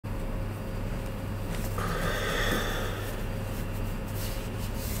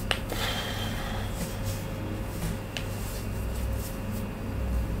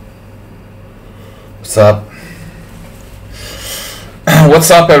What's up? What's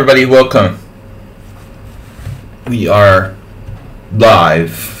up, everybody? Welcome. We are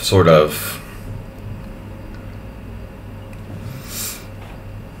live, sort of.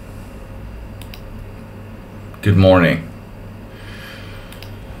 Good morning.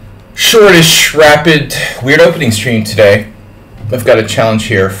 Shortish, rapid, weird opening stream today. I've got a challenge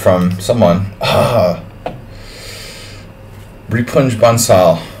here from someone. Ripunj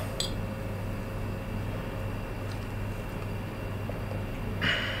Bansal.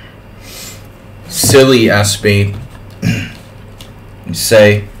 Silly SB. You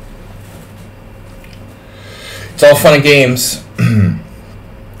say it's all fun and games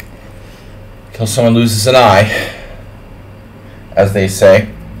till someone loses an eye, as they say,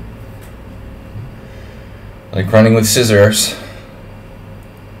 like running with scissors.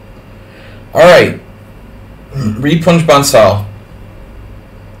 All right, Ripunj Bansal.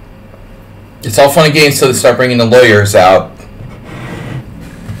 It's all fun and games till they start bringing the lawyers out.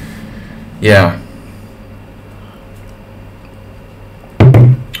 Yeah.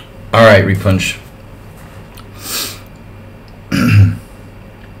 All right, Ripunj.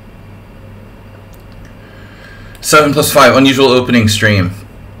 Seven plus 5, unusual opening stream.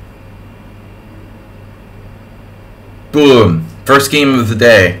 Boom. First game of the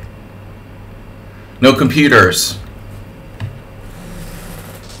day. No computers.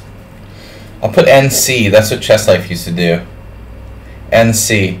 I'll put NC. That's what Chess Life used to do.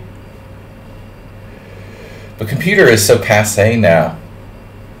 NC. But computer is so passé now.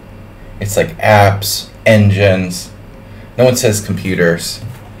 It's like apps, engines. No one says computers.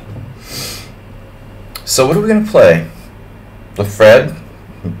 So what are we going to play? The Fred?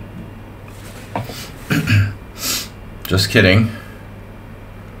 Just kidding.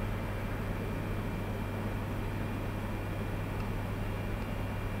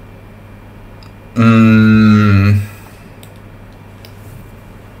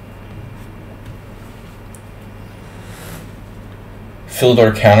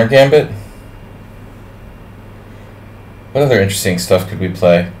 Philidor counter gambit? What other interesting stuff could we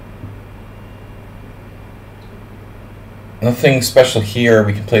play? Nothing special here.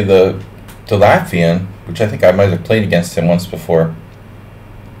 We can play the Latvian, which I think I might have played against him once before.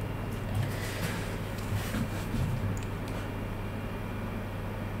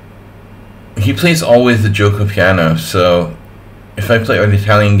 He plays always the gioco piano, so if I play an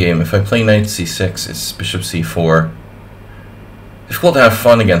Italian game, if I play knight c6, it's bishop c4. Difficult to have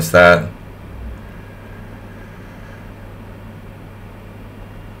fun against that.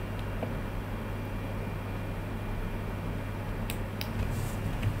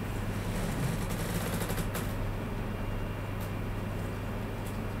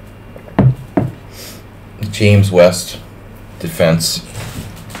 James West defense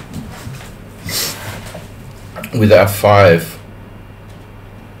with f5.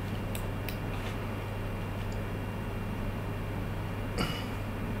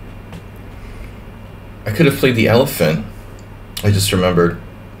 I could have played the elephant. I just remembered.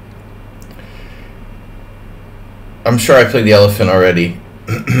 I'm sure I played the elephant already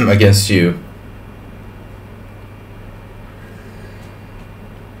against you.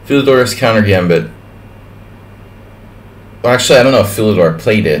 Philidor's counter gambit. Well, actually, I don't know if Philidor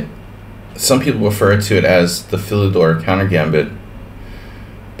played it. Some people refer to it as the Philidor counter gambit,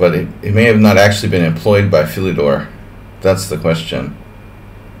 but it may have not actually been employed by Philidor. That's the question.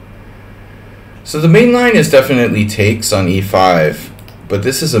 So the main line is definitely takes on e5, but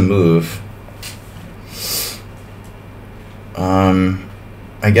this is a move.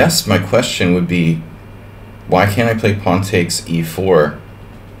 I guess my question would be, why can't I play pawn takes e4?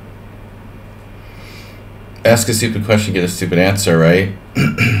 Ask a stupid question, get a stupid answer, right?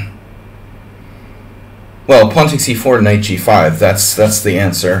 Well, pawn takes e4, knight g5. That's the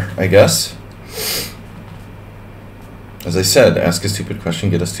answer, I guess. As I said, ask a stupid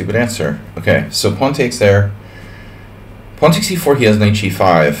question, get a stupid answer. Okay, so pawn takes there. Pawn takes e4, he has knight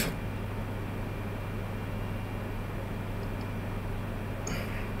g5.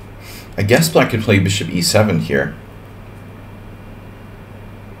 I guess black could play bishop e7 here.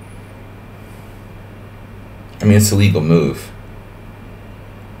 I mean, it's a legal move.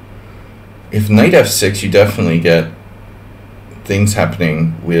 If knight f6, you definitely get things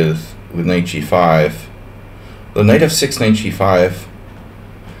happening with knight g5. The knight f6, knight g5.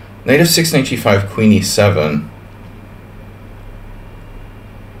 Knight f6, knight g5, queen e7.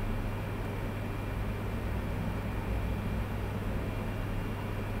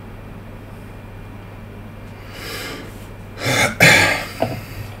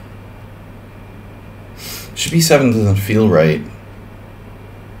 b7 doesn't feel right.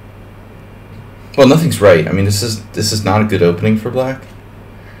 Well, nothing's right. I mean, this is not a good opening for black,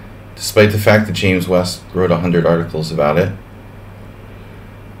 despite the fact that James West wrote 100 articles about it.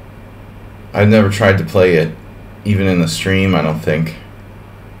 I've never tried to play it, even in the stream, I don't think.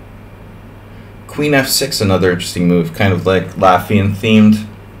 Queen f6, another interesting move, kind of like Latvian themed.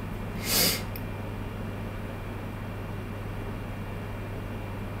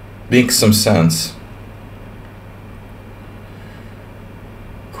 Makes some sense.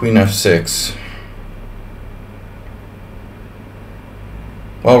 Queen f6.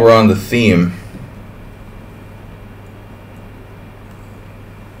 While we're on the theme,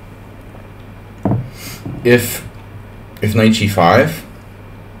 if knight g5,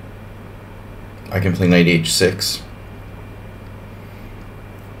 I can play knight h6.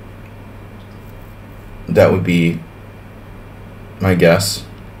 That would be my guess.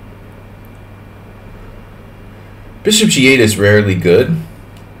 Bishop g8 is rarely good.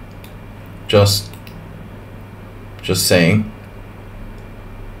 Just saying.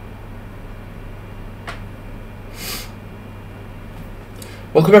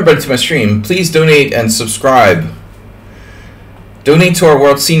 Welcome everybody to my stream. Please donate and subscribe. Donate to our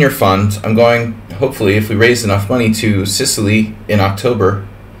World Senior Fund. I'm going, hopefully, if we raise enough money, to Sicily in October.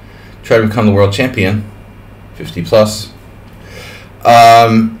 Try to become the world champion. 50 plus.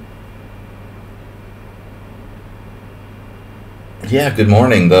 Yeah, good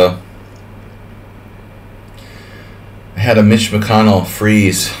morning, though. I had a Mitch McConnell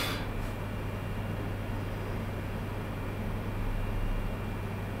freeze.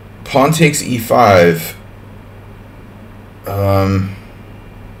 Pawn takes e5. I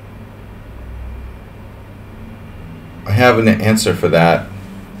have an answer for that.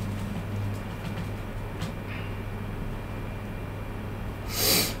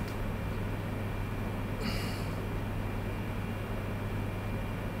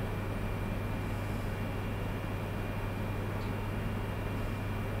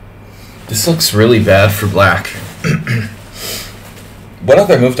 This looks really bad for black. What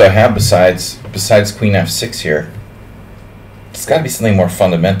other move do I have besides queen f6 here? It's got to be something more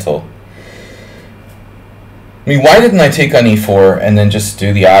fundamental. I mean, why didn't I take on e4 and then just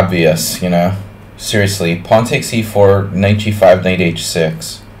do the obvious, you know? Seriously, pawn takes e4, knight g5, knight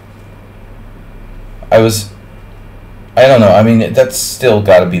h6. I don't know. I mean, that's still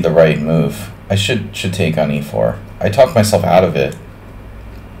got to be the right move. I should take on e4. I talked myself out of it.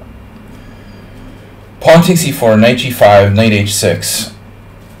 Pawn takes e4, knight g5, knight h6.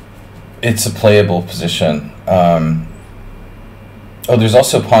 It's a playable position. Oh, there's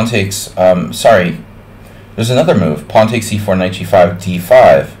also pawn takes... sorry. There's another move. Pawn takes e4, knight g5,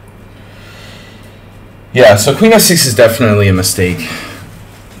 d5. Yeah, so queen f6 is definitely a mistake.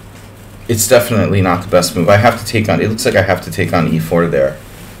 It's definitely not the best move. I have to take on... It looks like I have to take on e4 there.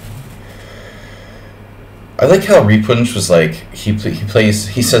 I like how Repunch was like, he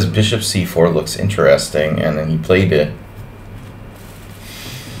says bishop c4 looks interesting, and then he played it.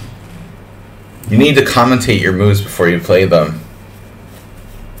 You need to commentate your moves before you play them.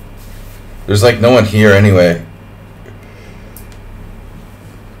 There's like no one here anyway.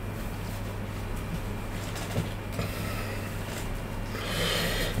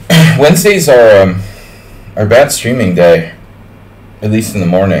 Wednesdays are bad streaming day, at least in the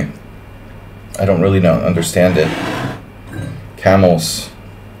morning. I don't really understand it. Camels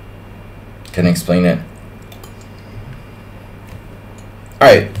can explain it.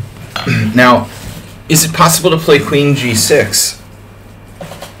 Alright. Now, is it possible to play queen g6?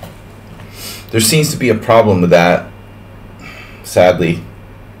 There seems to be a problem with that, sadly.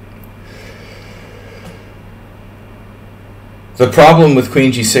 The problem with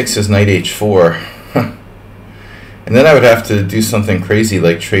queen g6 is knight h4. And then I would have to do something crazy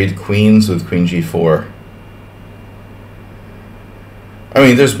like trade queens with queen g4. I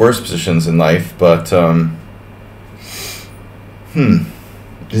mean, there's worse positions in life, but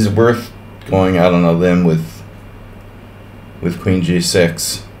is it worth going out on a limb with queen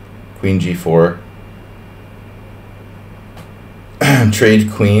g6, queen g4, trade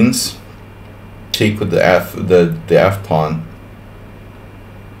queens, take with the f pawn?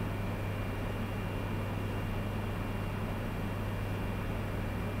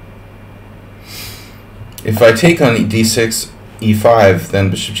 If I take on d6, e5,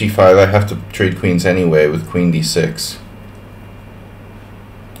 then bishop g5, I have to trade queens anyway with queen d6.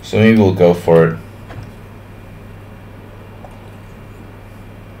 So maybe we'll go for it.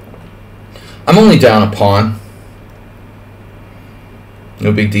 I'm only down a pawn.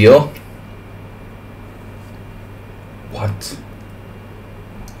 No big deal. What?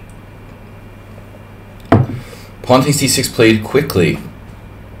 Pawn takes d6 played quickly.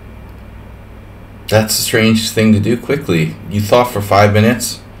 That's a strange thing to do quickly. You thought for 5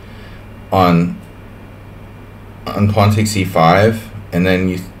 minutes on pawn takes e5, and then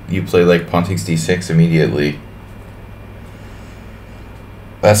you play like pawn takes d6 immediately.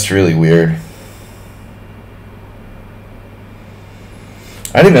 That's really weird.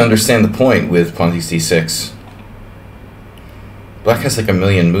 I didn't even understand the point with pawn takes d6. Black has like a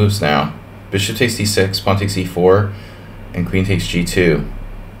million moves now. Bishop takes d6, pawn takes e4, and queen takes g2.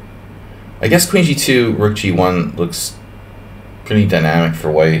 I guess queen g2, rook g1 looks pretty dynamic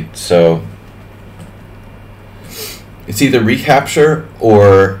for white, so it's either recapture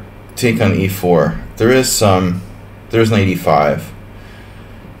or take on e4. There's knight e5.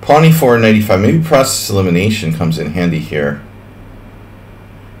 Pawn e4, knight e5. Maybe process elimination comes in handy here.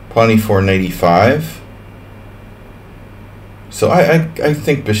 Pawn e4, knight e5. So I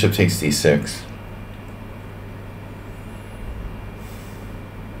think bishop takes d6.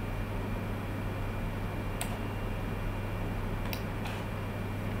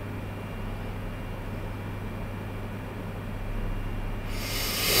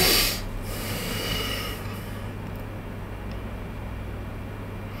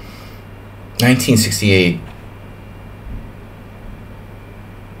 (1968).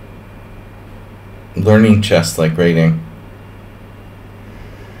 Learning chess like writing.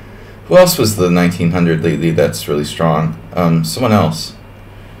 Who else was the 1900 lately that's really strong? Someone else.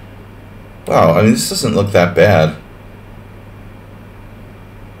 Wow, I mean, this doesn't look that bad.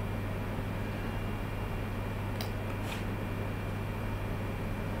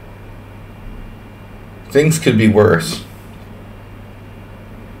 Things could be worse.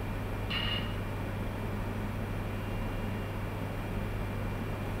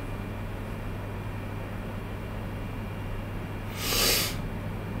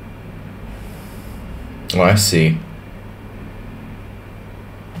 Oh, I see.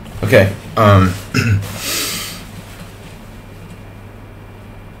 Okay.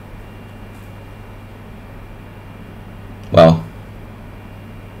 Well,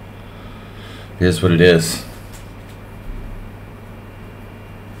 here's what it is.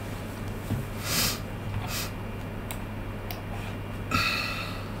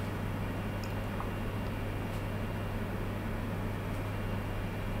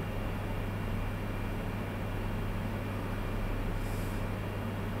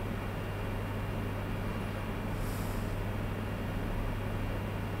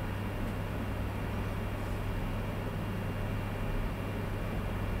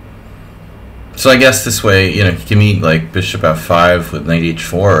 So I guess this way, you know, you can meet like bishop f5 with knight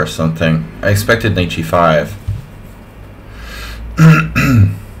h4 or something. I expected knight g5.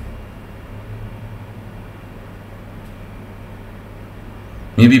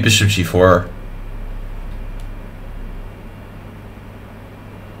 Maybe bishop g4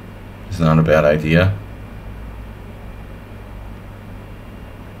 is not a bad idea.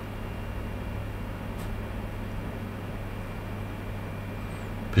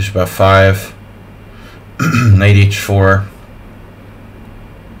 Bishop f5. Knight h4.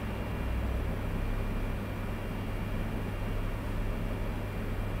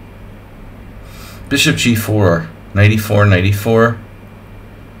 Bishop g4. Knight e4, knight e4.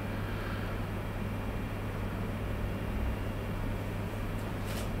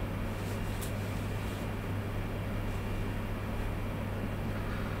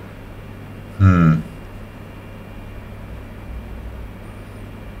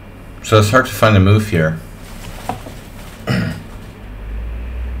 So it's hard to find a move here.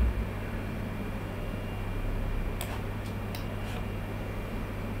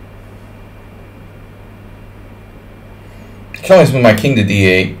 I can always move my king to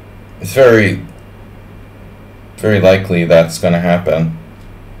d8. It's very likely that's going to happen.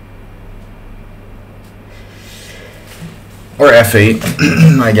 Or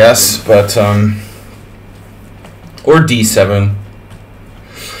f8, I guess, but or d7.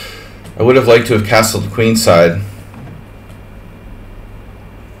 I would have liked to have castled the queen side,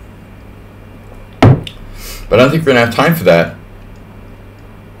 but I don't think we're going to have time for that.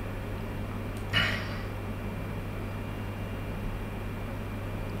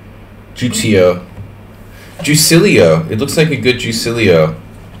 Jusilio. It looks like a good Jusilio.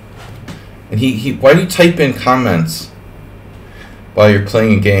 And he why do you type in comments while you're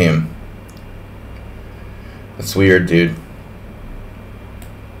playing a game? That's weird, dude.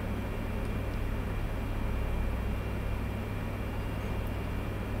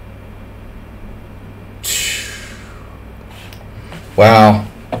 Wow.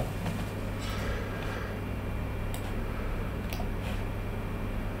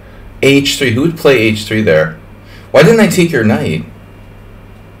 H3. Who would play H3 there? Why didn't I take your knight?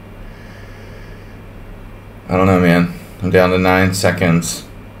 I don't know, man. I'm down to 9 seconds.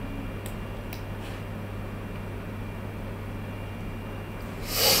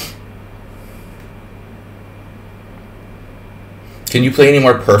 Can you play any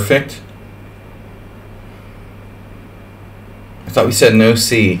more perfect? I thought we said no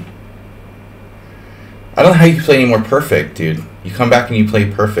C. I don't know how you play any more perfect, dude. You come back and you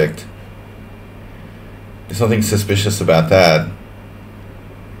play perfect. There's nothing suspicious about that.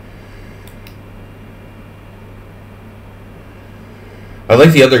 I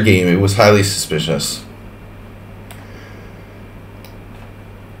like the other game. It was highly suspicious.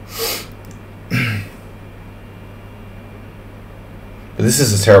 But this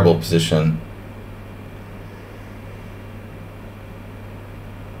is a terrible position.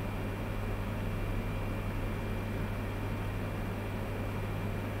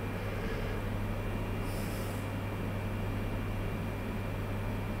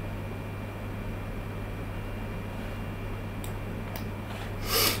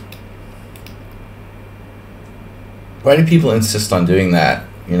 Why do people insist on doing that,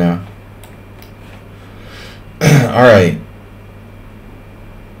 you know? Alright.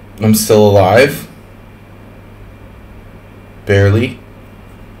 I'm still alive. Barely.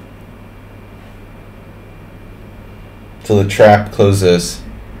 Till the trap closes.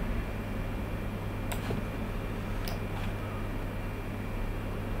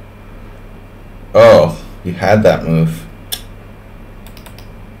 Oh, you had that move.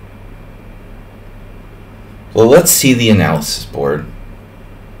 Well, let's see the analysis board.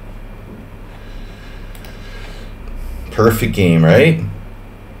 Perfect game, right?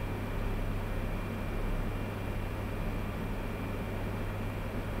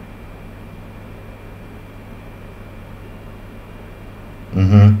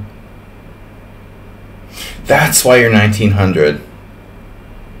 Mm-hmm. That's why you're 1900.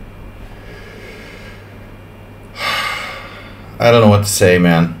 I don't know what to say,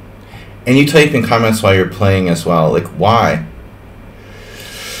 man. And you type in comments while you're playing as well. Like, why?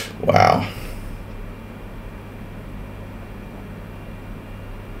 Wow.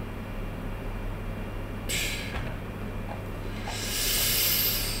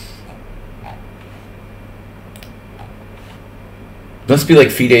 Must be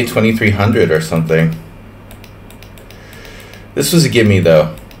like FIDE 2300 or something. This was a gimme,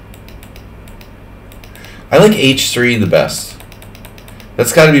 though. I like H3 the best.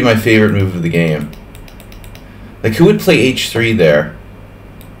 That's got to be my favorite move of the game. Like, who would play H3 there?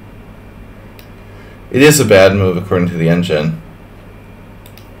 It is a bad move according to the engine.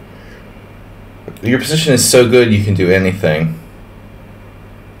 Your position is so good you can do anything.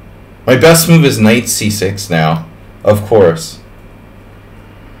 My best move is Knight C6 now, of course.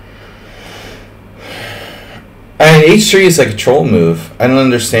 And H3 is like a troll move. I don't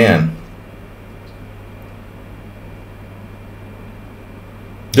understand.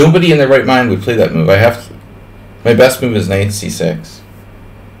 Nobody in their right mind would play that move. My best move is Knight C6.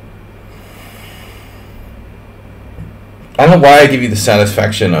 I don't know why I give you the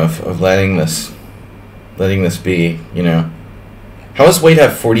satisfaction of letting this be, you know. How does White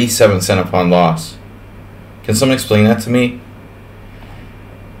have 47 center pawn loss? Can someone explain that to me?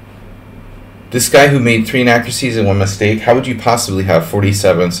 This guy who made 3 inaccuracies and 1 mistake, how would you possibly have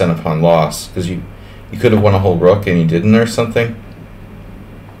 47 center pawn loss? Because you could have won a whole rook and you didn't or something?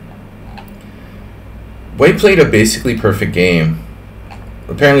 White played a basically perfect game.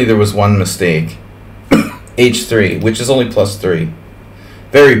 Apparently there was 1 mistake. H3, which is only +3.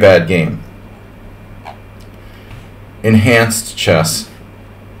 Very bad game. Enhanced chess.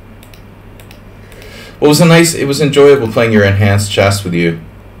 Well, it was enjoyable playing your enhanced chess with you.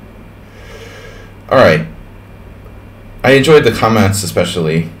 Alright. I enjoyed the comments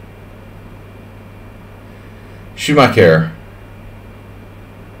especially. Schumacher.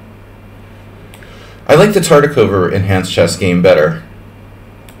 I like the Tartakover enhanced chess game better.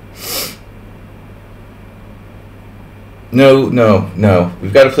 No.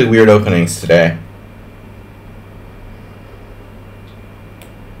 We've got to play weird openings today.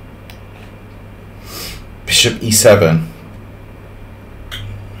 Bishop E7.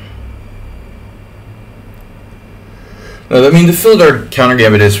 No, I mean, the Philidor counter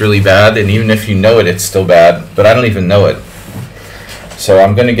gambit is really bad, and even if you know it, it's still bad, but I don't even know it. So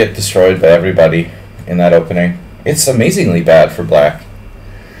I'm going to get destroyed by everybody in that opening. It's amazingly bad for black.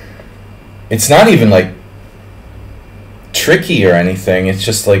 It's not even like tricky or anything. It's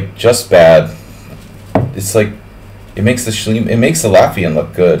just like bad. It's like it makes the Latvian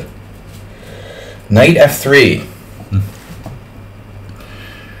look good. Knight F3.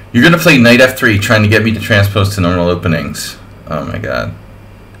 You're gonna play Knight F3, trying to get me to transpose to normal openings. Oh my god.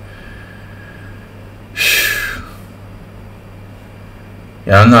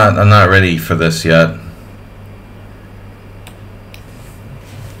 Yeah, I'm not ready for this yet.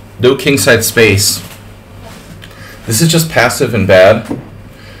 No kingside space. This is just passive and bad.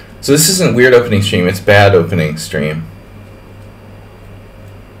 So this isn't weird opening stream, it's bad opening stream.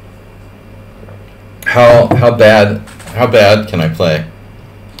 How bad can I play?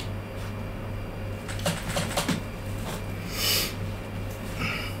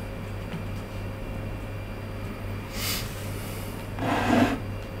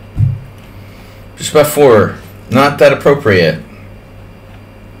 Bishop f4, not that appropriate.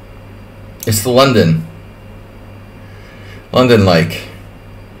 It's the London like.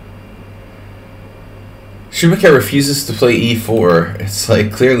 Schumacher refuses to play e4. It's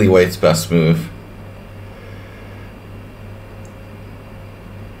like clearly white's best move.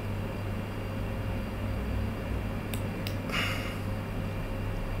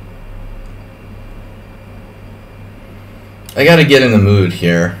 I gotta get in the mood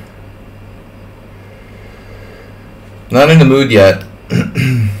here. Not in the mood yet.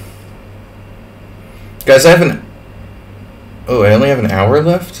 Guys, I have an... Oh, I only have an hour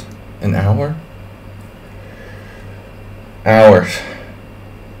left? An hour? Hours.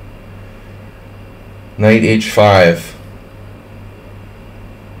 Knight h5.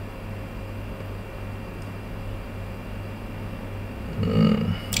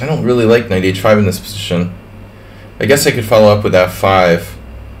 I don't really like knight h5 in this position. I guess I could follow up with f5.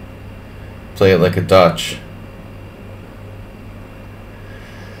 Play it like a Dutch.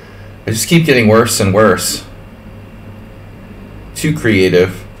 I just keep getting worse and worse. Too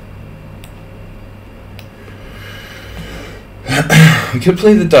creative. We could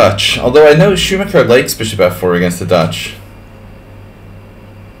play the Dutch, although I know Schumacher likes bishop f4 against the Dutch.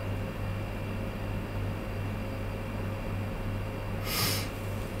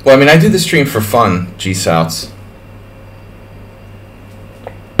 Well, I mean, I do the stream for fun, G-Souts.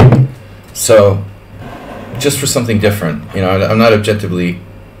 So, just for something different. You know, I'm not objectively,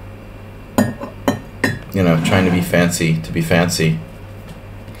 you know, trying to be fancy to be fancy.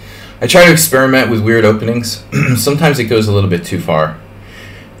 I try to experiment with weird openings. Sometimes it goes a little bit too far.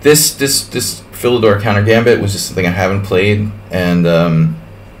 This Philidor counter gambit was just something I haven't played, and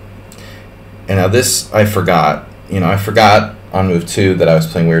now this I forgot. You know, I forgot on move 2 that I was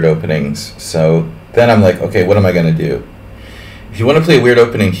playing weird openings. So then I'm like, okay, what am I gonna do? If you want to play a weird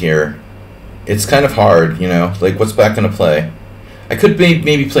opening here, it's kind of hard. You know, like what's black gonna play? I could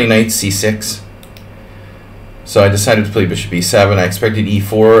maybe play knight c6. So I decided to play bishop e7. I expected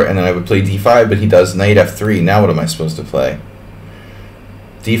e4, and then I would play d5, but he does knight f3. Now what am I supposed to play?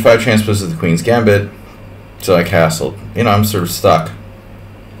 d5 transposes the queen's gambit, so I castled. You know, I'm sort of stuck.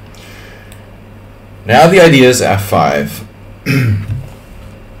 Now the idea is f5.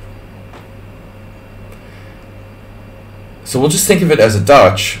 So we'll just think of it as a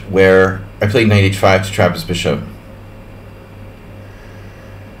Dutch, where I played knight h5 to trap his bishop.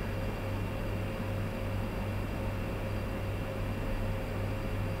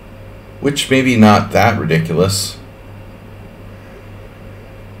 Which maybe not that ridiculous.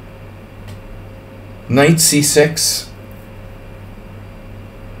 Knight c6.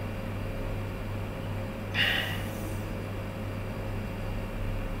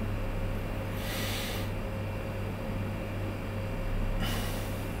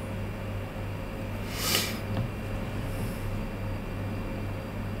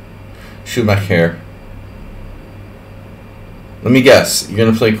 Schumacher. Let me guess, you're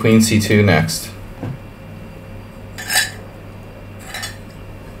going to play queen c2 next.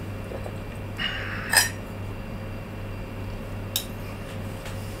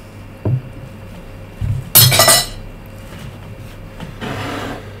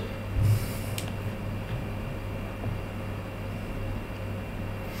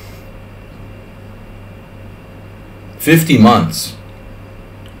 $50 months.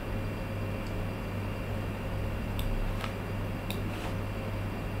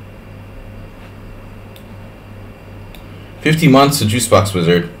 $50 months of Juicebox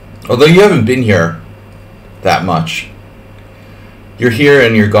Wizard. Although you haven't been here that much. You're here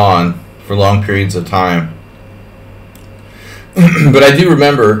and you're gone for long periods of time. But I do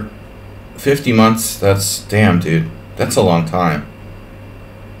remember 50 months, that's damn, dude. That's a long time.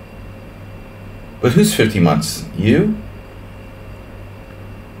 But who's 50 months? You?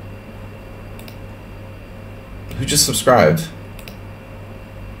 Who just subscribed?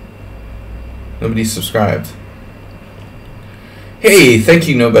 Nobody subscribed. Hey, thank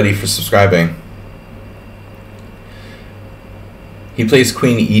you nobody for subscribing. He plays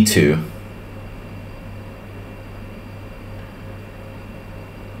queen e2.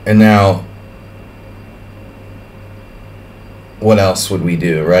 And now what else would we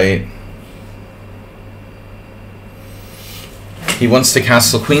do, right? He wants to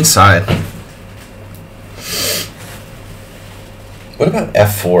castle queenside. What about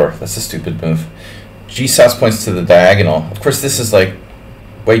f4? That's a stupid move. G-South points to the diagonal. Of course, this is like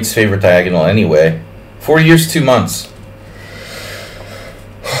White's favorite diagonal anyway. 4 years, 2 months.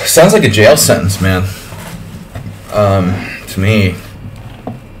 Sounds like a jail sentence, man. To me,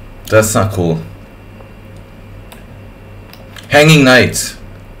 that's not cool. Hanging knights.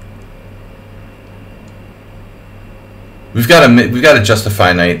 We've got to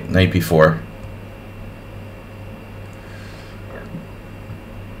justify knight b4.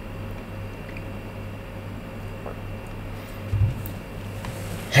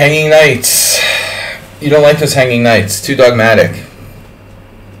 Hanging knights. You don't like those hanging knights. Too dogmatic.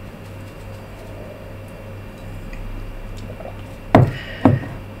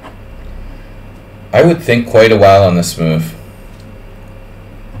 I would think quite a while on this move.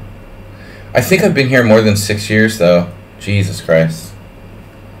 I think I've been here more than 6 years, though. Jesus Christ.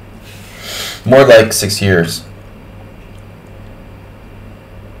 More like 6 years.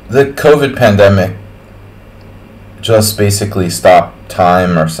 The COVID pandemic just basically stopped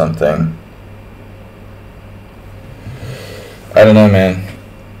time or something. I don't know, man.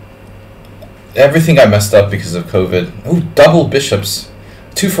 Everything got messed up because of COVID. Oh, double bishops.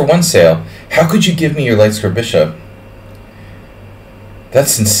 2-for-1 sale. How could you give me your light square bishop?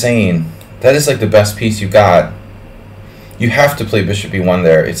 That's insane. That is like the best piece you got. You have to play bishop e1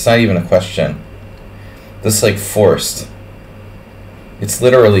 there. It's not even a question. That's like forced. It's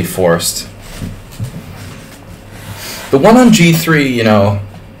literally forced. The one on g3, you know,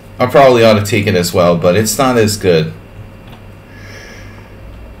 I probably ought to take it as well, but it's not as good.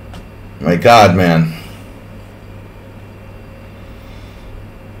 My God, man.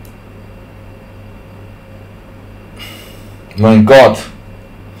 Mein Gott.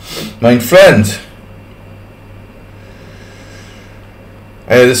 Mein friend.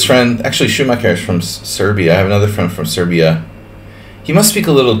 I have this friend, actually Schumacher is from Serbia. I have another friend from Serbia. He must speak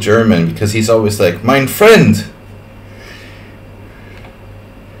a little German because he's always like, mein friend.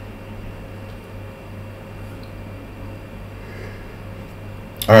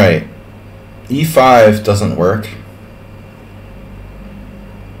 Alright. E5 doesn't work.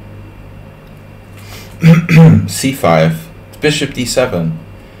 C5. Bishop d7.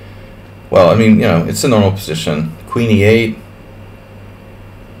 Well, I mean, you know, it's a normal position. Queen e8.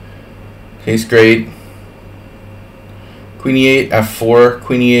 Case great. Queen e8, f4,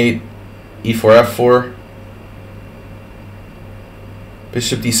 Queen e8, e4, f4.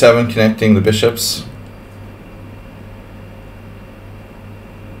 Bishop d7 connecting the bishops.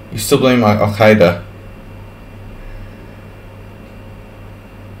 You still blame Al-Qaeda.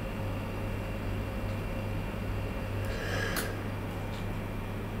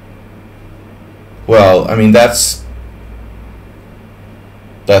 Well, I mean, that's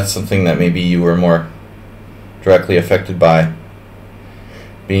something that maybe you were more directly affected by.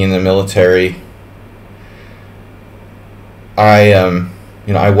 Being in the military.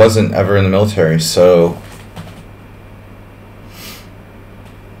 You know, I wasn't ever in the military, so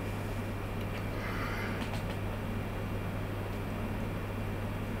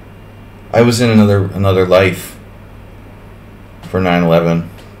I was in another life for 9/11.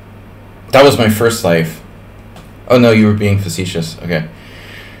 That was my first life. Oh no, you were being facetious. Okay.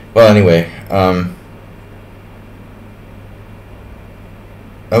 Well, anyway,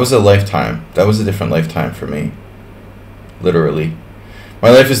 that was a lifetime. That was a different lifetime for me. Literally. My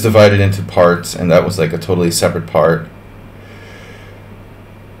life is divided into parts, and that was like a totally separate part.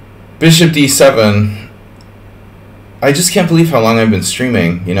 Bishop d7. I just can't believe how long I've been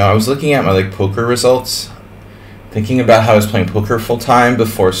streaming. You know, I was looking at my like poker results, thinking about how I was playing poker full time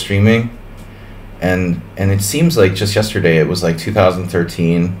before streaming. And it seems like just yesterday it was like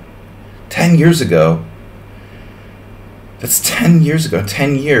 2013. 10 years ago. That's 10 years ago.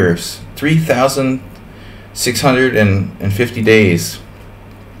 10 years. 3,650 days.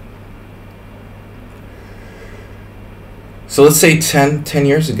 So let's say 10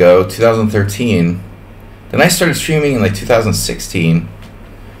 years ago, 2013. Then I started streaming in like 2016.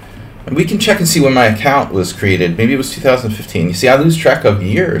 And we can check and see when my account was created. Maybe it was 2015. You see, I lose track of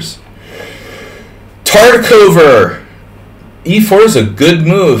years. Tartakover! E4 is a good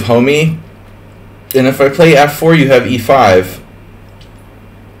move, homie. And if I play f4, you have e5.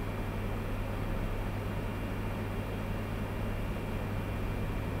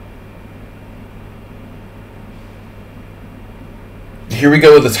 Here we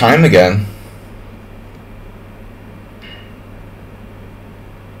go with the time again.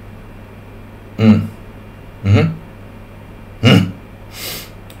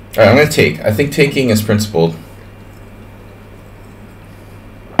 Alright, I'm going to take. I think taking is principled.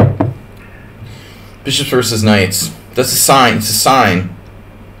 Bishops versus knights. That's a sign. It's a sign.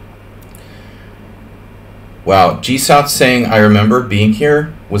 Wow. G South saying, I remember being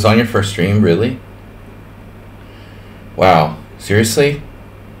here. Was on your first stream. Really? Wow. Seriously?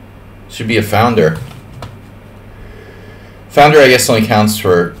 Should be a founder. Founder, I guess, only counts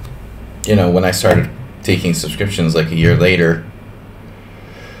for, you know, when I started taking subscriptions like a year later.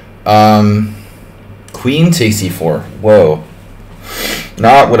 Queen takes e4. Whoa.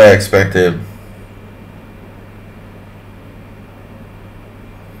 Not what I expected.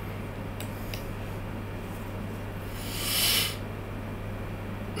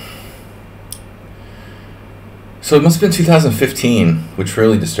 So it must have been 2015, which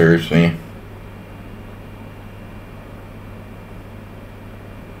really disturbs me.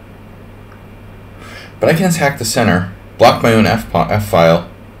 But I can attack the center, block my own F file.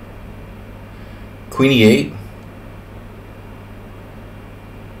 Queen e8.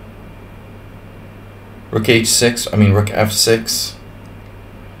 Rook h6, I mean rook f6.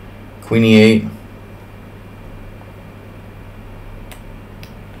 Queen e8.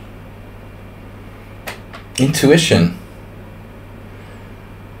 Intuition.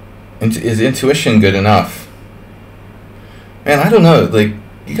 Is intuition good enough? Man, I don't know. Like,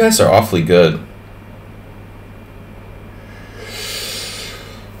 you guys are awfully good.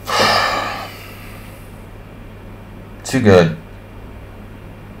 Too good.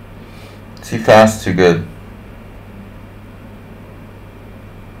 Too fast, too good.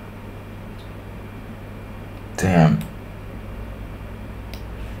 Damn.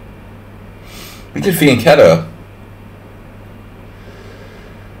 We could fianchetto.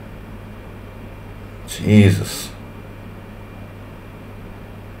 Jesus.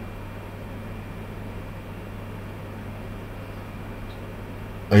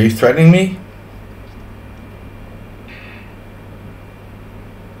 Are you threatening me?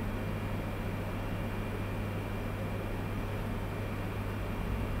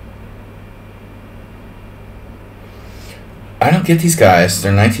 I don't get these guys.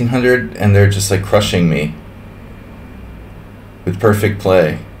 They're 1900 and they're just like crushing me with perfect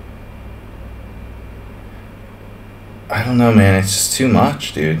play. I don't know, man. It's just too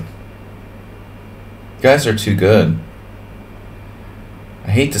much, dude. You guys are too good. I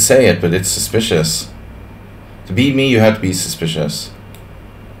hate to say it, but it's suspicious. To beat me, you have to be suspicious.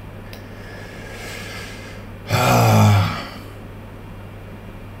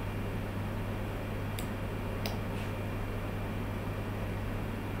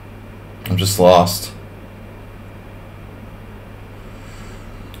 I'm just lost.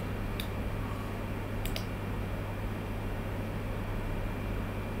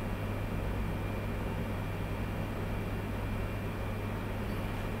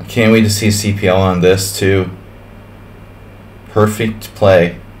 I can't wait to see a CPL on this too. Perfect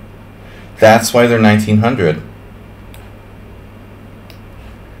play. That's why they're 1900.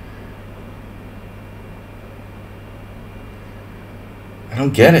 I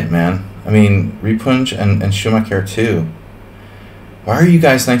don't get it, man. I mean, Repunj and Schumacher too. Why are you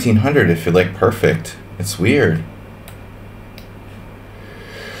guys 1900 if you're like perfect? It's weird.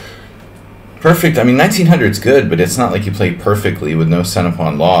 Perfect, I mean 1900's good, but it's not like you play perfectly with no center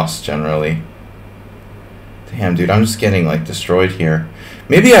pawn loss generally. Damn, dude, I'm just getting like destroyed here.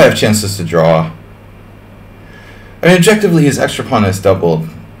 Maybe I have chances to draw. I mean, objectively his extra pawn is doubled,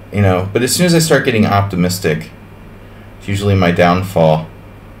 you know, but as soon as I start getting optimistic, it's usually my downfall.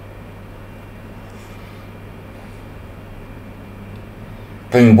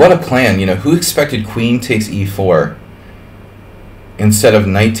 I mean, what a plan, you know, who expected queen takes e4 instead of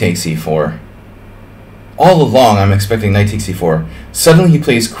knight takes e4? All along, I'm expecting knight takes e4. Suddenly he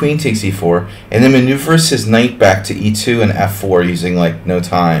plays queen takes e4, and then maneuvers his knight back to e2 and f4 using, like, no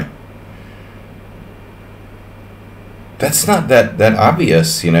time. That's not that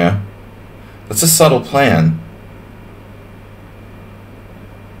obvious, you know? That's a subtle plan.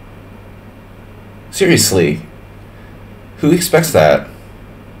 Seriously. Who expects that?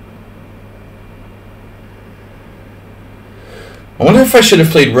 I wonder if I should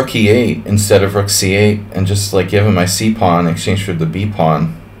have played rook e8 instead of rook c8 and just like given my c pawn in exchange for the b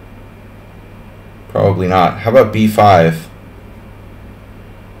pawn. Probably not. How about b5?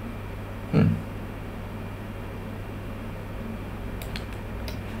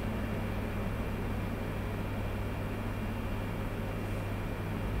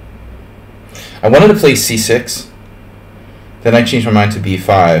 I wanted to play c6. Then I changed my mind to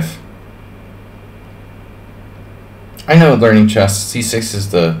b5. I know, learning chess, c6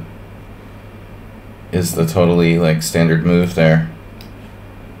 is the totally like standard move there.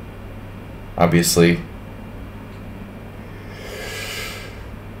 obviously.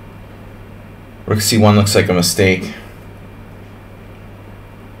 Rook c1 looks like a mistake.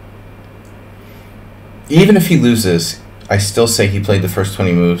 Even if he loses, I still say he played the first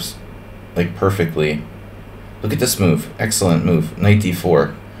 20 moves like perfectly. Look at this move. Excellent move. Knight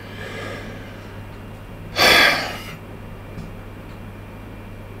d4.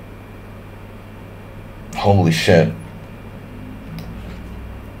 Holy shit.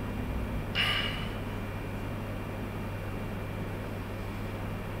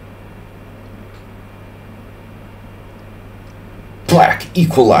 Black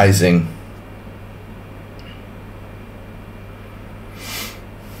equalizing.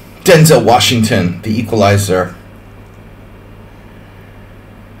 Denzel Washington, the equalizer.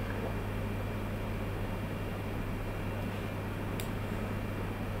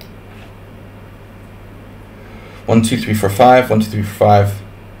 One, two, three, four, five. 1, 2, 3, 4, 5.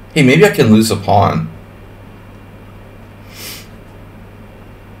 Hey, maybe I can lose a pawn.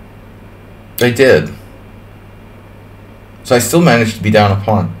 I did. So I still managed to be down a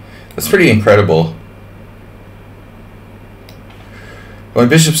pawn. That's pretty incredible. My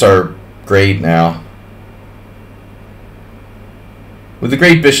bishops are great now. With the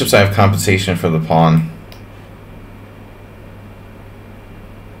great bishops, I have compensation for the pawn.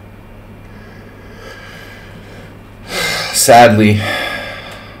 Sadly,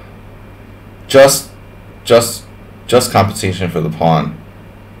 just compensation for the pawn.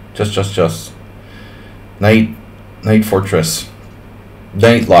 Just. Knight fortress.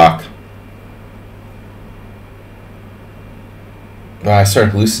 Knight lock. Wow, I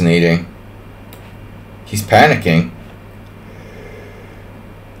started hallucinating. He's panicking.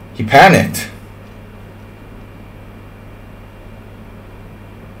 He panicked.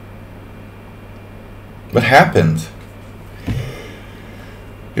 What happened?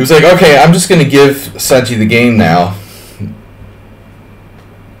 He was like, okay, I'm just going to give Sladgie the game now.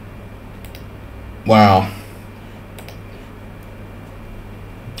 Wow.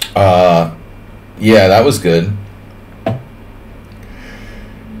 Yeah, that was good.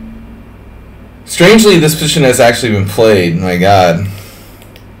 Strangely, this position has actually been played. My God.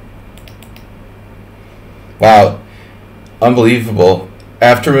 Wow. Unbelievable.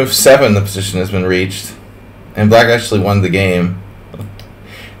 After move 7, the position has been reached. And black actually won the game.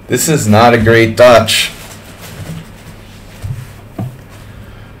 This is not a great Dutch.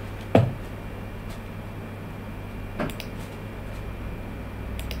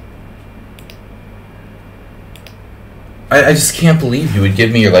 I just can't believe you would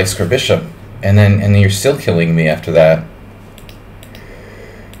give me your light square bishop, and then you're still killing me after that.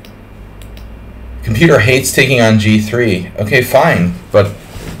 Computer hates taking on g3. Okay, fine, but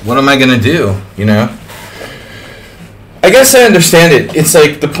what am I gonna do? You know. I guess I understand it. It's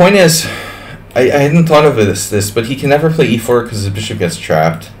like the point is, I hadn't thought of this, but he can never play e4 because his bishop gets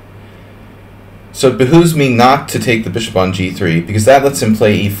trapped. So it behooves me not to take the bishop on g3 because that lets him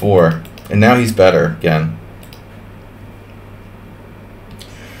play e4, and now he's better again.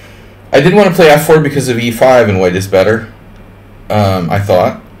 I did want to play f4 because of e5 and white is better, I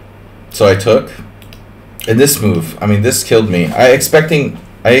thought. So I took. And this move, I mean, this killed me. I expecting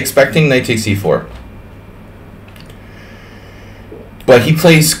knight takes e4. But he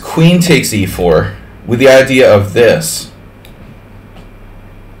plays queen takes e4 with the idea of this.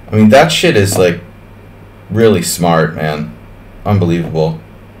 I mean, that shit is like really smart, man. Unbelievable.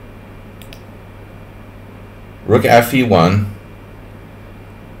 Rook fe1.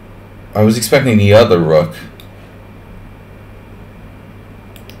 I was expecting the other rook.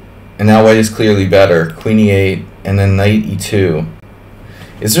 And now white is clearly better. Queen e8 and then knight e2.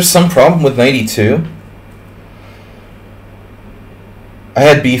 Is there some problem with knight e2? I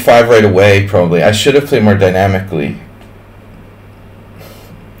had b5 right away, probably. I should have played more dynamically.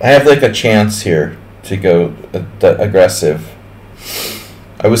 I have like a chance here to go aggressive.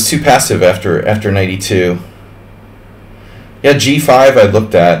 I was too passive after knight e2. Yeah, g5 I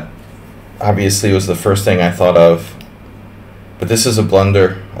looked at. Obviously, it was the first thing I thought of. But this is a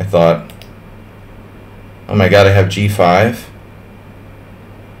blunder, I thought. Oh my god, I have g5?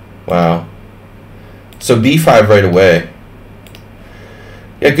 Wow. So b5 right away.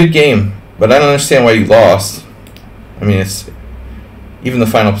 Yeah, good game. But I don't understand why you lost. I mean, it's... Even the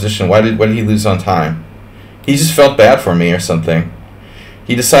final position, why did he lose on time? He just felt bad for me or something.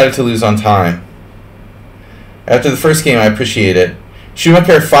 He decided to lose on time. After the first game, I appreciate it.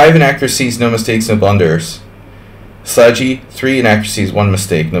 Schumacher, 5 inaccuracies, no mistakes, no blunders. Sladgie, 3 inaccuracies, 1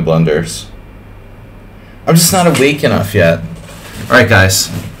 mistake, no blunders. I'm just not awake enough yet. Alright, guys.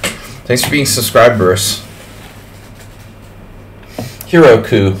 Thanks for being subscribers. Hero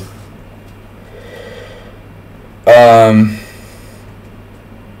coup. I'm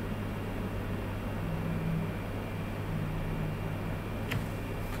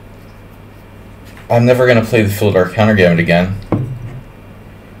never going to play the Philidor countergamut again.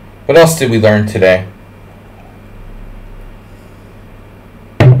 What else did we learn today?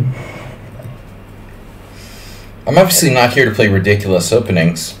 I'm obviously not here to play ridiculous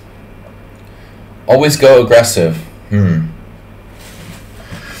openings. Always go aggressive.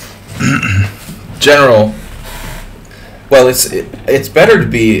 General. Well, it's better to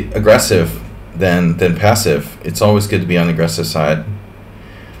be aggressive than passive. It's always good to be on the aggressive side,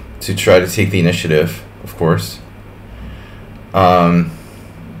 to try to take the initiative, of course. Yeah,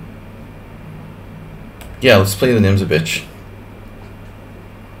 let's play the Nimzovich.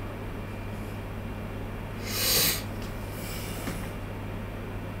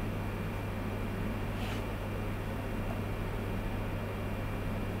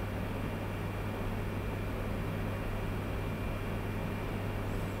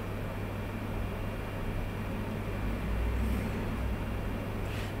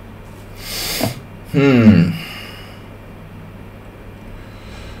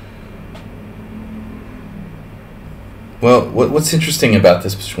 Well, what's interesting about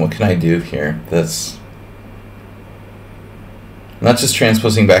this position? What can I do here? That's not just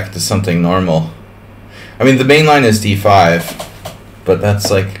transposing back into something normal. I mean, the main line is d5, but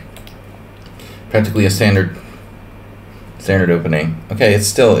that's like practically a standard opening. Okay,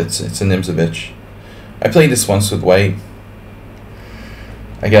 it's a Nimzovich. I played this once with white.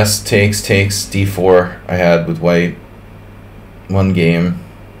 I guess takes d4 I had with white. One game.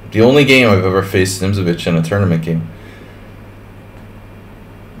 The only game I've ever faced Nimzovich in a tournament game.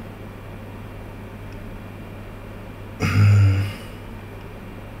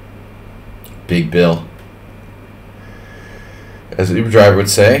 Big Bill, as an Uber driver would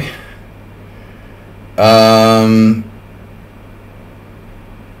say.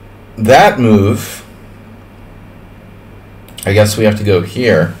 That move, I guess we have to go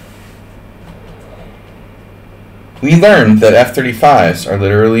here. We learned that F-35s are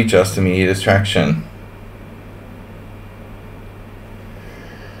literally just immediate distraction.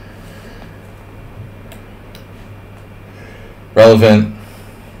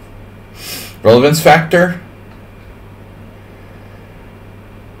 Relevance factor.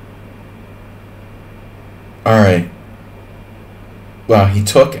 Alright. Wow, he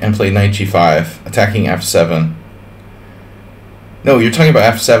took and played knight g5, attacking f7. No, you're talking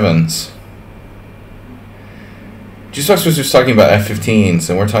about f7s. G-Spox was just talking about f15s,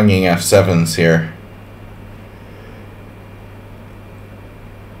 and we're talking f7s here.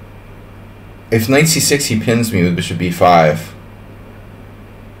 If knight c6, he pins me with bishop b5.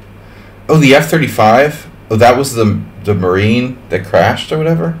 Oh, the F-35? Oh, that was the Marine that crashed or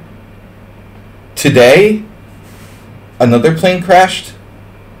whatever? Today? Another plane crashed?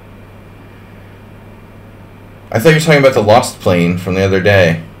 I thought you were talking about the lost plane from the other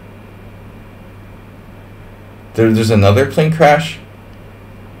day. There's another plane crash?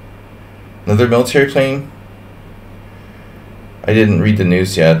 Another military plane? I didn't read the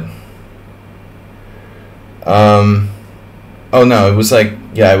news yet. Oh no, it was like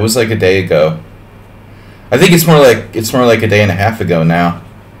a day ago. I think it's more like a day and a half ago now.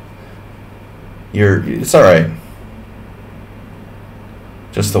 It's all right.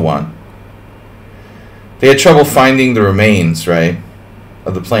 Just the one. They had trouble finding the remains, right,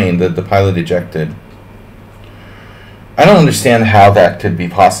 of the plane that the pilot ejected. I don't understand how that could be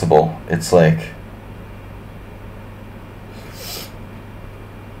possible. It's like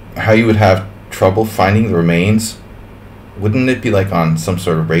how you would have trouble finding the remains. Wouldn't it be like on some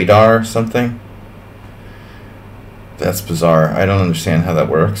sort of radar or something? That's bizarre. I don't understand how that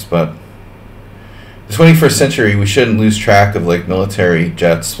works, but the 21st century, we shouldn't lose track of like military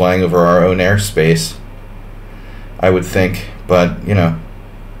jets flying over our own airspace, I would think, but you know.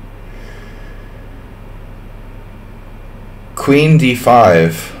 Queen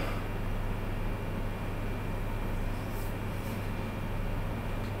d5.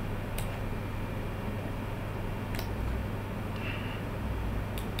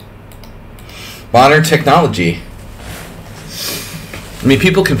 Modern technology. I mean,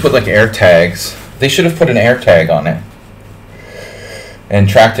 people can put like air tags. They should have put an air tag on it and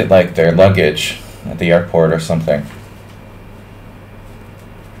tracked it like their luggage at the airport or something.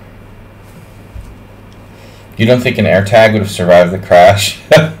 You don't think an air tag would have survived the crash?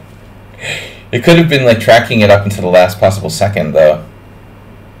 It could have been like tracking it up until the last possible second, though.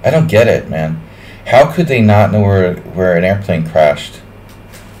 I don't get it, man. How could they not know where an airplane crashed?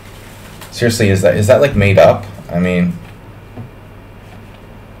 Seriously, is that like made up? I mean,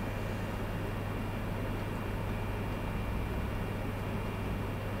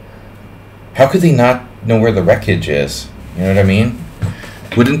 How could they not know where the wreckage is? You know what I mean?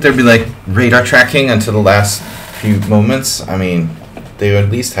 Wouldn't there be like radar tracking until the last few moments? I mean, they would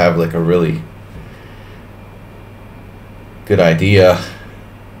at least have like a really good idea.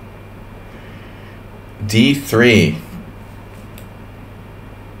 D3.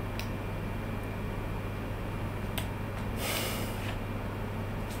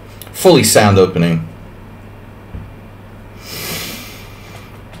 Fully sound opening.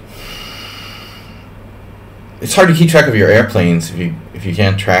 It's hard to keep track of your airplanes if you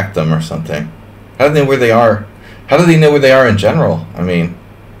can't track them or something. How do they know where they are? How do they know where they are in general? I mean,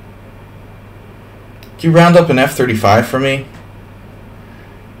 can you round up an F-35 for me?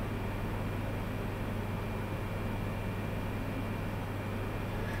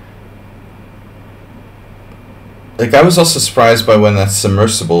 Like, I was also surprised by when that's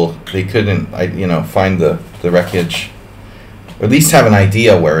submersible, they couldn't, you know, find the wreckage, or at least have an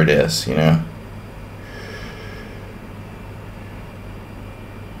idea where it is, you know.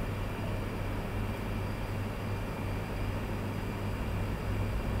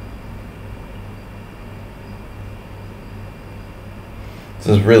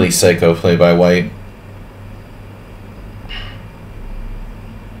 This is really psycho play by white.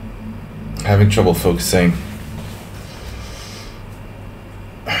 Having trouble focusing.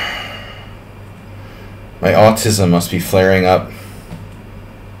 My autism must be flaring up.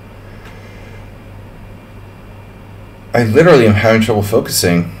 I literally am having trouble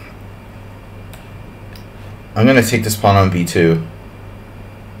focusing. I'm going to take this pawn on b2.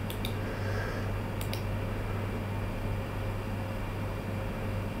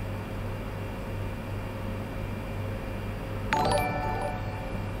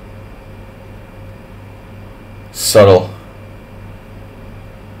 Subtle.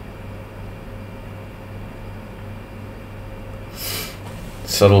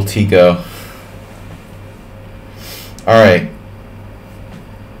 Subtle Tico. Alright.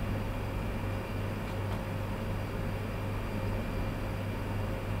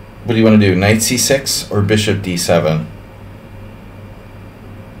 What do you want to do? Knight c6 or bishop d7?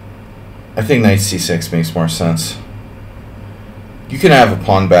 I think knight c6 makes more sense. You can have a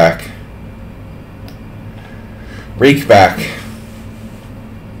pawn back. Rake back.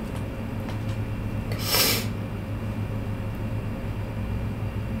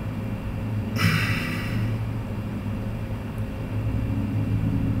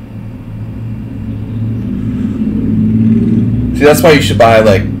 See, that's why you should buy,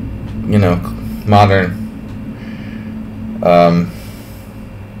 like, you know, modern,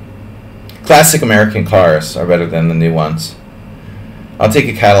 classic American cars are better than the new ones. I'll take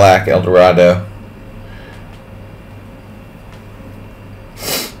a Cadillac Eldorado.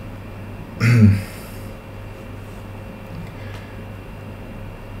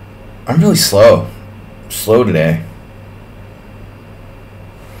 I'm really slow today.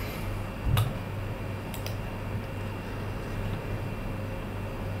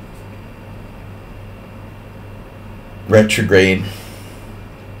 Retrograde.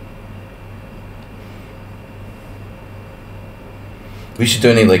 We should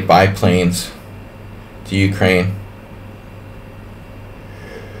donate like biplanes to Ukraine.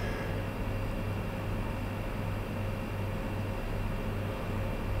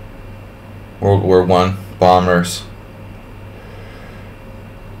 World War I bombers.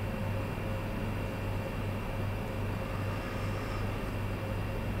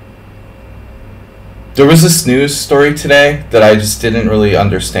 There was this news story today that I just didn't really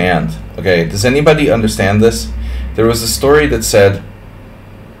understand. Okay, does anybody understand this? There was a story that said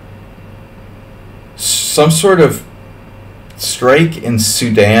some sort of strike in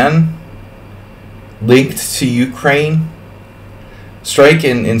Sudan linked to Ukraine. Strike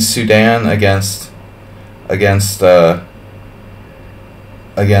in Sudan against like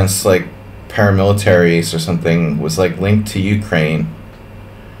paramilitaries or something was like linked to Ukraine.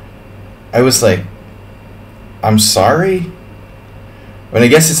 I was like, I'm sorry? But I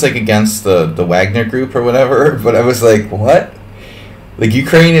guess it's like against the Wagner group or whatever, but I was like, what? Like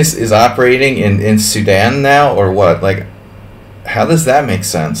Ukraine is operating in Sudan now or what? Like, how does that make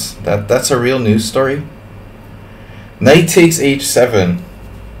sense? That's a real news story? Knight takes h7.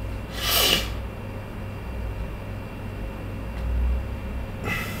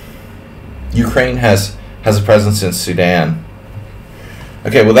 Ukraine has a presence in Sudan.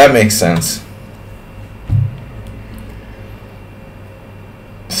 Okay, well that makes sense.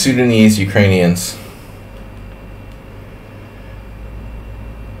 Sudanese, Ukrainians.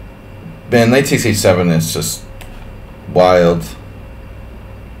 Man, knight takes h7 is just wild.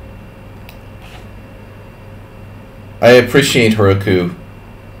 I appreciate Heroku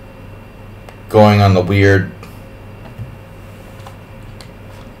going on the weird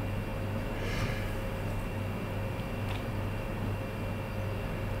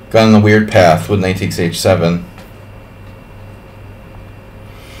path with knight takes h7.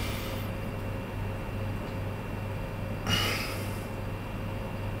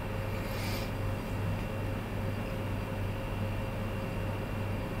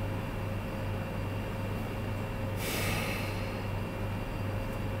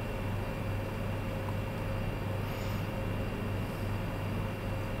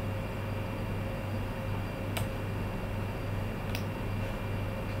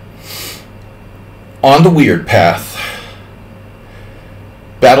 On the weird path.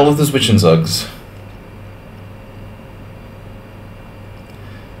 Battle of the Zwischenzugs.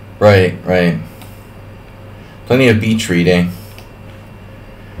 Right, right. Plenty of beach reading.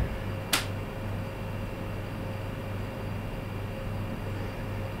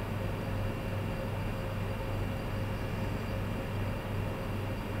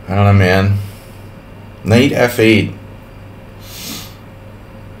 I don't know, man. Knight f8.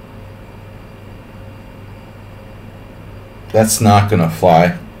 That's not gonna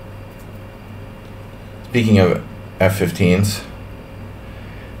fly. Speaking of f15s,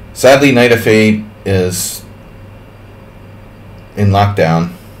 sadly knight f8 is in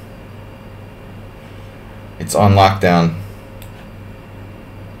lockdown. It's on lockdown.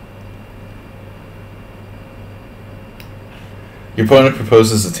 Your opponent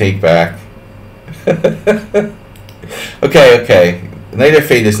proposes a take back. Okay. Knight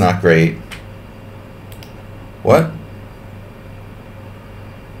f8 is not great. What?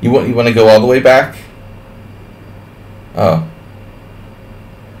 You want to go all the way back? Oh.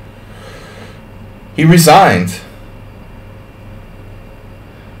 He resigned.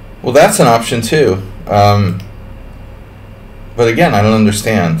 Well, that's an option too. But again, I don't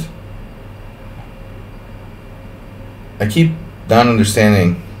understand. I keep not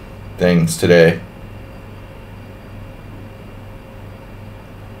understanding things today.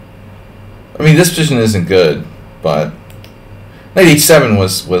 I mean, this position isn't good, but knight h7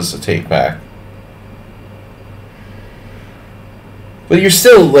 was a take back. But you're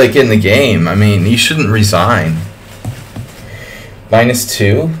still like in the game. I mean, you shouldn't resign.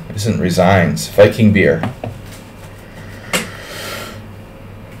 -2 isn't resigns. Viking beer.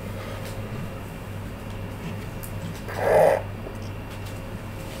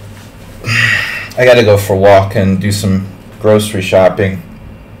 I gotta go for a walk and do some grocery shopping.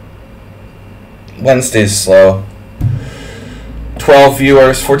 Wednesday's slow. 12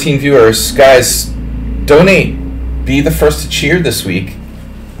 viewers, 14 viewers. Guys, donate. Be the first to cheer this week.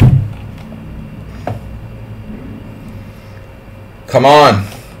 Come on.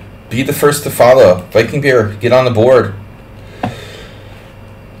 Be the first to follow. Viking beer, get on the board.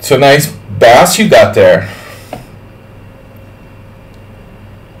 So nice bass you got there.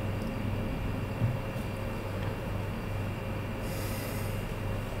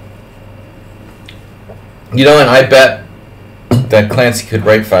 You know, and I bet that Clancy could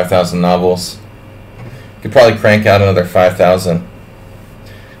write 5,000 novels. Could probably crank out another 5,000.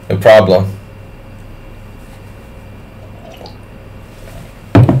 No problem.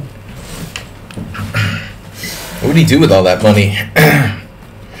 What would he do with all that money?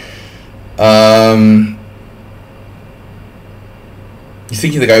 You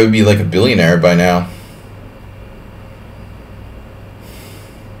think the guy would be like a billionaire by now?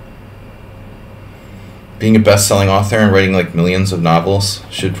 Being a best-selling author and writing like millions of novels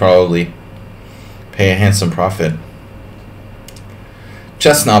should probably pay a handsome profit.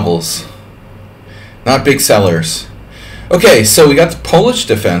 Chess novels, not big sellers. Okay, so we got the Polish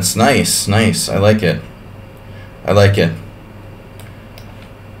defense. Nice, nice. I like it. I like it.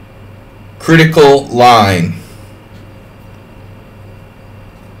 Critical line.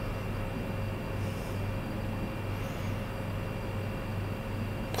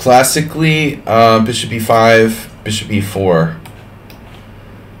 Classically, bishop e5, bishop e4,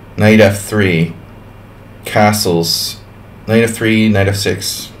 knight f3, castles, knight f3, knight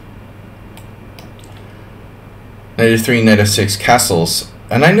f6, knight f3, knight f6, castles.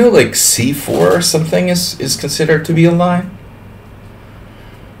 And I know like c4 or something is considered to be a line.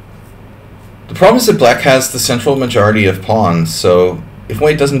 The problem is that black has the central majority of pawns, so if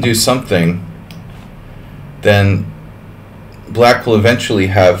white doesn't do something, then black will eventually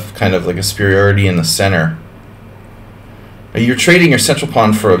have kind of like a superiority in the center. You're trading your central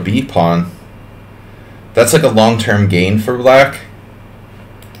pawn for a b pawn. That's like a long-term gain for black.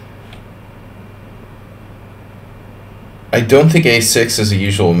 I don't think a6 is a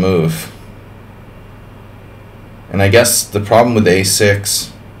usual move. And I guess the problem with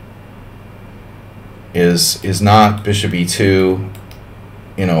a6 is not bishop e2,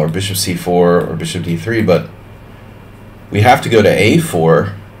 you know, or bishop c4 or bishop d3, but we have to go to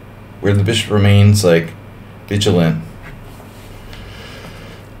a4, where the bishop remains like vigilant.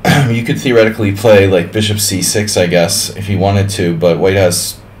 You could theoretically play like bishop c6, I guess, if you wanted to, but white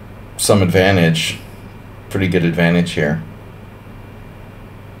has some advantage, pretty good advantage here.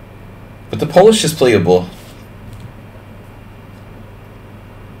 But the Polish is playable.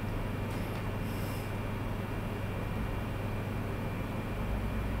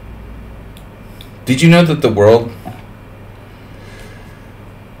 Did you know that the world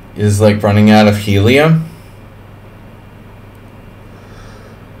is like running out of helium?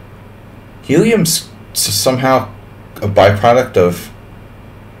 Helium's somehow a byproduct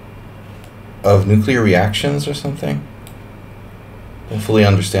of nuclear reactions or something. Don't fully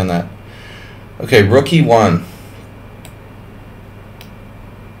understand that. Okay, rook e1.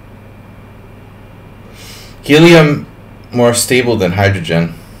 Helium more stable than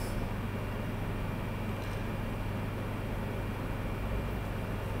hydrogen.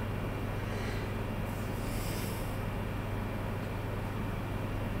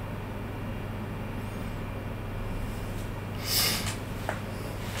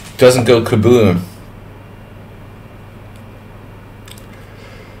 Doesn't go kaboom.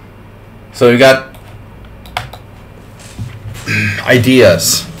 So we got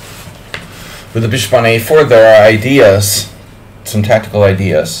ideas. With the bishop on a4, there are ideas, some tactical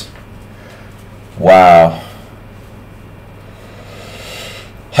ideas. Wow.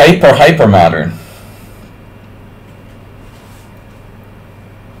 Hyper modern.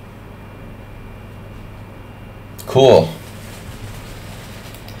 Cool.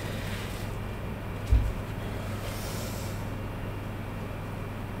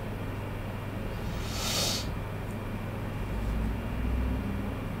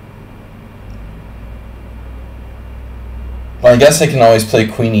 Well, I guess I can always play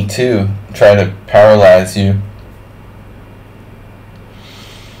queen e2, try to paralyze you.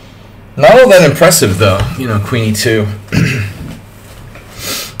 Not all that impressive, though, you know, queen e2.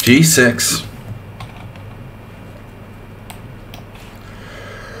 g6.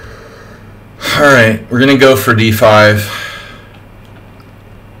 Alright, we're going to go for d5.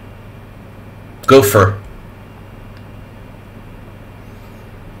 Go for.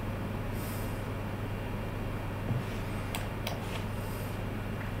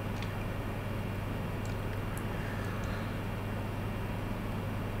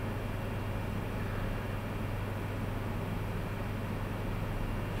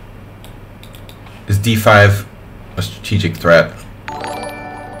 Is d5 a strategic threat?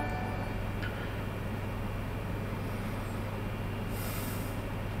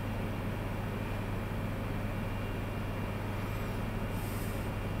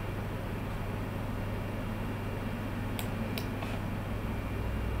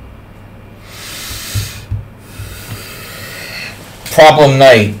 Problem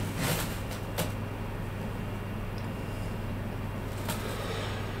knight.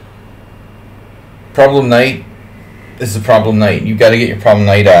 Problem knight is the problem knight. You got to get your problem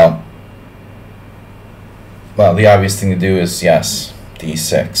knight out. Well, the obvious thing to do is, yes,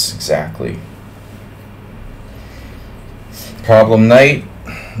 d6, exactly. Problem knight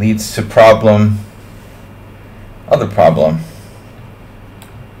leads to problem, other problem.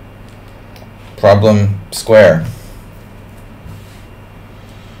 Problem square.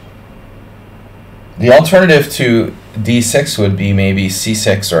 The alternative to d6 would be maybe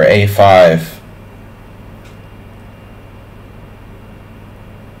c6 or a5.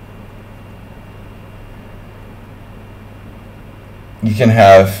 You can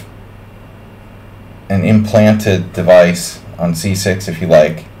have an implanted device on c6 if you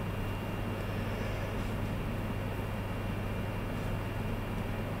like.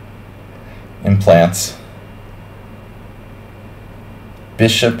 Implants.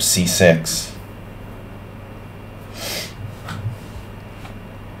 Bishop c6.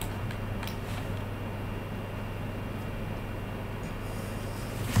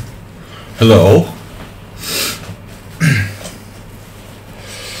 Hello.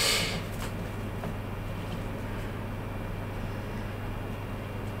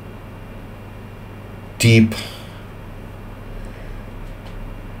 Deep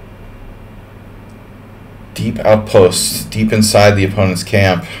outposts, deep inside the opponent's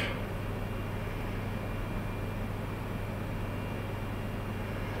camp.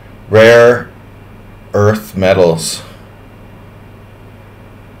 Rare earth metals.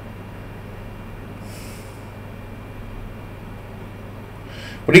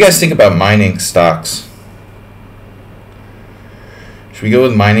 What do you guys think about mining stocks? Should we go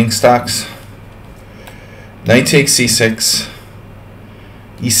with mining stocks? Knight takes c6.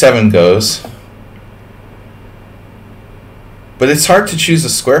 e7 goes. But it's hard to choose a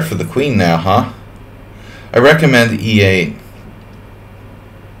square for the queen now, huh? I recommend e8.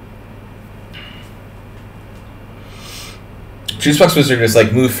 Juicebox Wizard is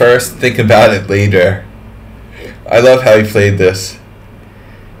like, move first, think about it later. I love how he played this.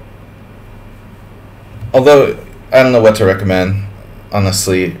 Although, I don't know what to recommend,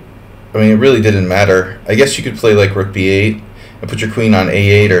 honestly. I mean, it really didn't matter. I guess you could play like rook b8 and put your queen on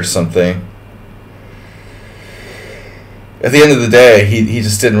a8 or something. At the end of the day, he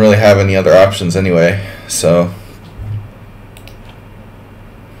just didn't really have any other options anyway, so.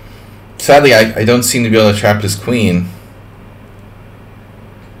 Sadly, I don't seem to be able to trap his queen.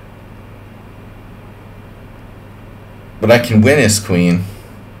 But I can win his queen.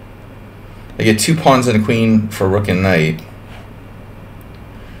 I get 2 pawns and a queen for rook and knight.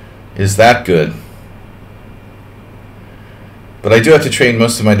 Is that good? But I do have to trade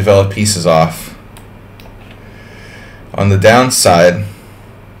most of my developed pieces off. On the downside,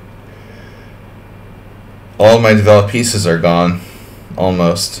 all of my developed pieces are gone.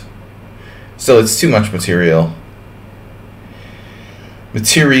 Almost. Still, it's too much material.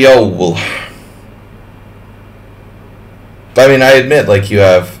 Material. I mean, I admit, like, you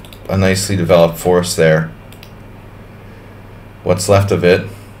have a nicely developed force there. What's left of it?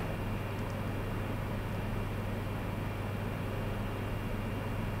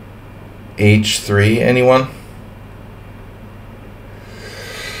 H3, anyone?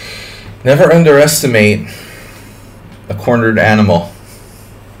 Never underestimate a cornered animal.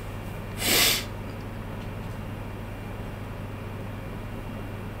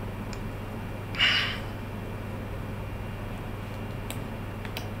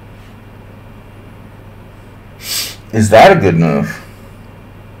 Is that a good move?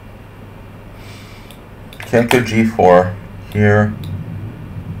 Can't go g4 here.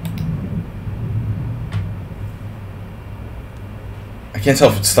 I can't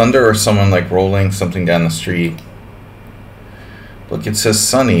tell if it's thunder or someone like rolling something down the street. Look, it says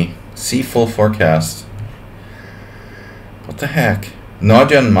sunny. See full forecast. What the heck?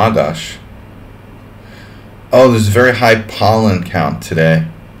 Nadian Magash. Oh, there's a very high pollen count today.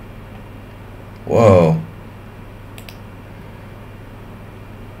 Whoa.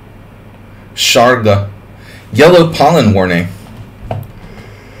 Sharga. Yellow pollen warning.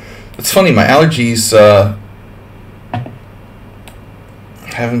 It's funny, my allergies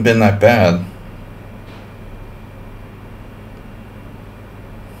haven't been that bad.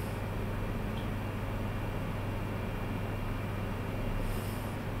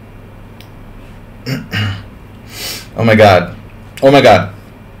 Oh my god. Oh my god.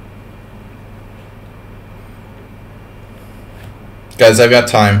 Guys, I've got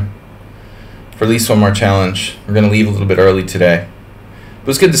time for at least one more challenge. We're going to leave a little bit early today. It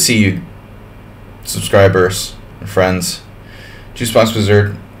was good to see you, subscribers and friends. Juicebox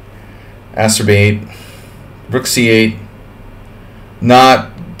Wizard, Asterbait, Rook C8.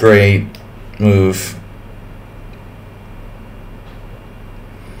 Not great move.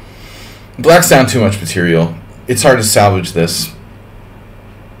 Black's down too much material. It's hard to salvage this.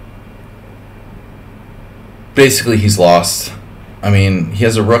 Basically, he's lost. I mean, he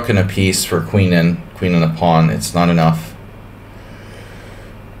has a rook and a piece for queen and a pawn. It's not enough.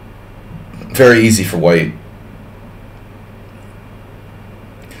 Very easy for white.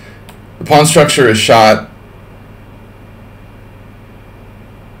 The pawn structure is shot.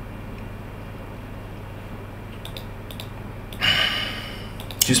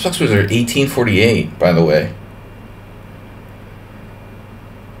 Juicebox Wizard 1848, by the way.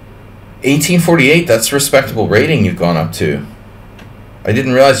 1848, that's a respectable rating you've gone up to. I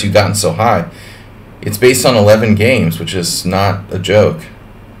didn't realize you'd gotten so high. It's based on 11 games, which is not a joke.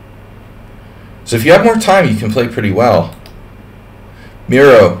 So if you have more time, you can play pretty well.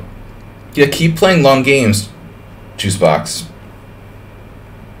 Miro. Yeah, keep playing long games, Juicebox.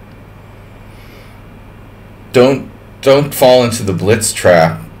 Don't fall into the blitz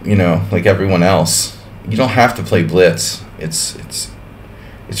trap, you know, like everyone else. You don't have to play blitz.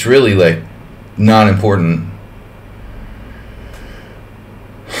 It's really like not important.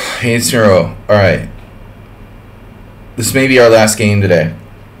 Hey, it's Miro. Alright. This may be our last game today.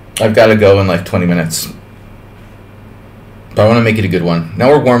 I've got to go in like 20 minutes. But I want to make it a good one. Now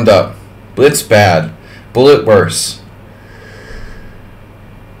we're warmed up. Blitz bad. Bullet worse.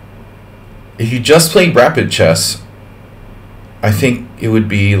 If you just played rapid chess, I think it would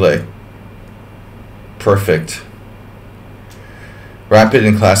be like perfect. Rapid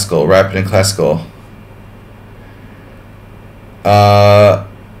and classical. Rapid and classical.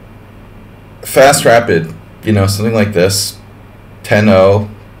 Fast rapid. you know, something like this, 10-0.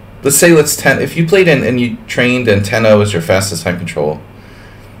 Let's say if you played and you trained and 10-0 is your fastest time control.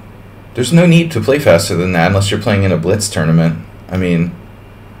 There's no need to play faster than that unless you're playing in a blitz tournament. I mean,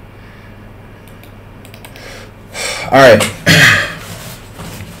 all right.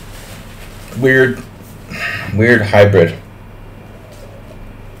 Weird hybrid.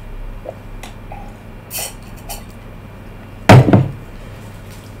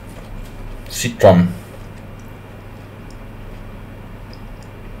 Citron.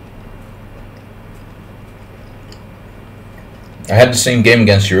 I had the same game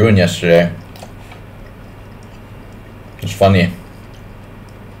against Jeroen yesterday. It was funny.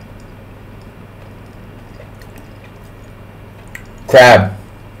 Crab.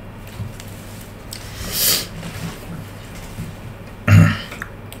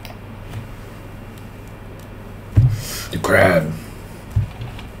 The crab.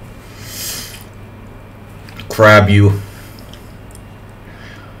 Crab you.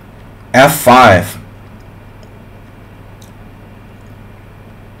 F5.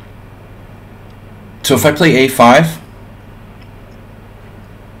 So if I play A5,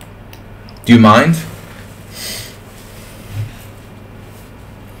 do you mind?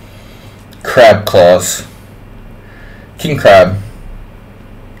 Crab claws. King crab.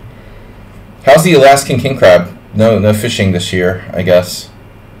 How's the Alaskan king crab? No fishing this year, I guess.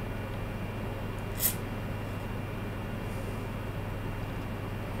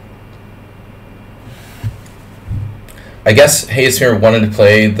 I guess Hayes here wanted to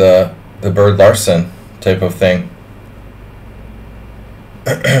play the Bird Larson type of thing.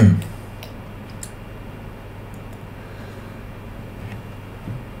 I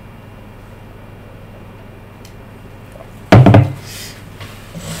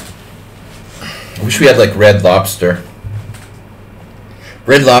wish we had like Red Lobster.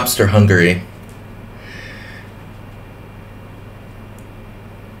 Red Lobster Hungary.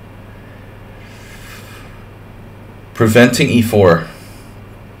 Preventing E4.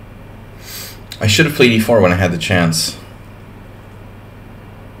 I should have played E4 when I had the chance.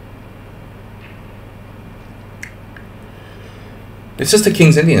 It's just a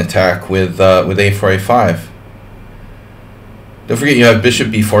King's Indian attack with A4, A5. Don't forget you have Bishop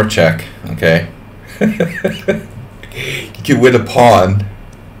B4 check. Okay. You can win a pawn.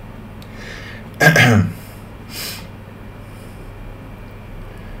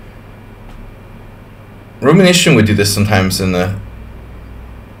 Romanician would do this sometimes in the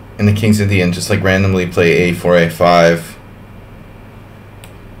King's Indian, just like randomly play A4, A5.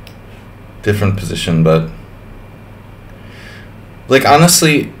 Different position, but like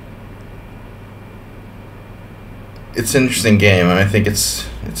honestly, it's an interesting game, and I think it's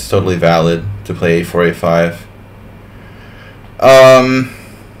totally valid to play A4, A5.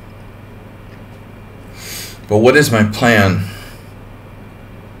 But what is my plan?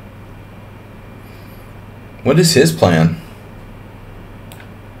 What is his plan?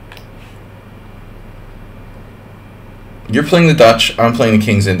 You're playing the Dutch, I'm playing the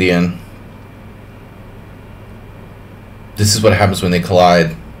King's Indian. This is what happens when they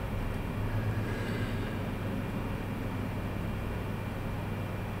collide.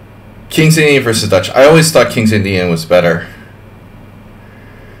 King's Indian versus Dutch. I always thought King's Indian was better.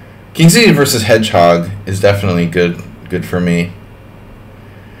 King's Indian versus Hedgehog is definitely good for me.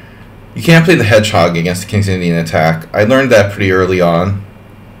 You can't play the Hedgehog against the King's Indian attack. I learned that pretty early on.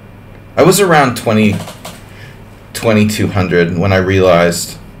 I was around 2200 when I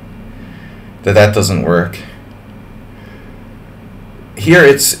realized that doesn't work. Here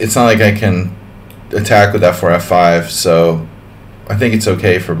it's not like I can attack with F4, F5, so I think it's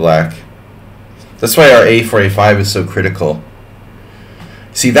okay for black. That's why our A4, A5 is so critical.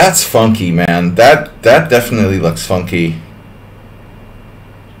 See, that's funky, man. That definitely looks funky.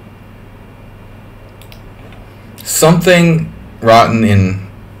 Something rotten in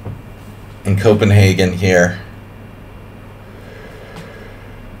Copenhagen here.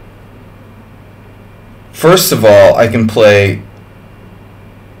 First of all, I can play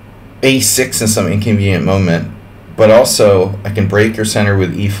A6 in some inconvenient moment, but also I can break your center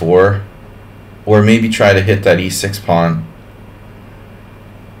with E4, or maybe try to hit that E6 pawn.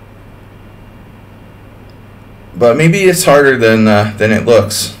 But maybe it's harder than it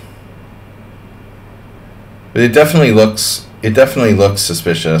looks. But it definitely looks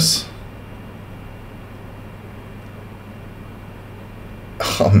suspicious.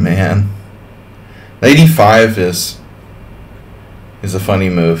 Oh man. Knight E5 is a funny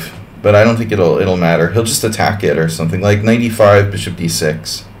move, but I don't think it'll matter. He'll just attack it or something like Knight E5, Bishop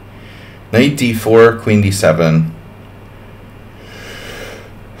D6, Knight D4, Queen D7,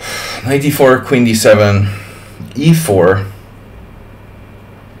 Knight D4, Queen D7. E4.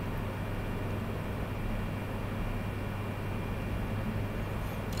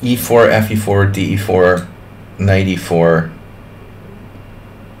 E4, FE4, DE4, Knight E4.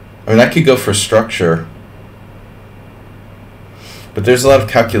 I mean, I could go for structure, but there's a lot of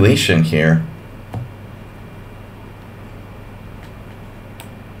calculation here.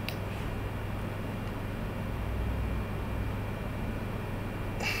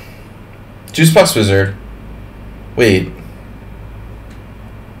 Juice Box Wizard. Wait.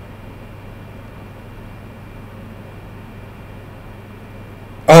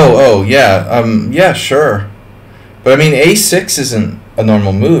 Oh, yeah. Yeah, sure. But I mean, A6 isn't a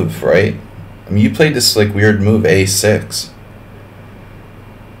normal move, right? I mean, you played this like weird move, A6.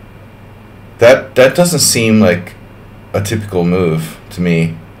 That doesn't seem like a typical move to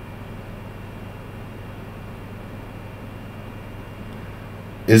me.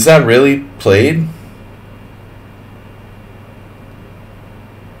 Is that really played?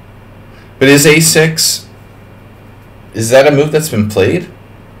 But is A6, is that a move that's been played?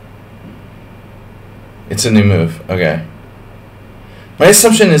 It's a new move. Okay. My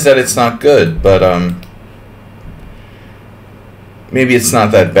assumption is that it's not good, but maybe it's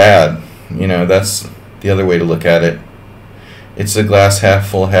not that bad. You know, that's the other way to look at it. It's a glass half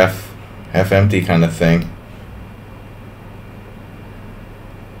full, half empty kind of thing.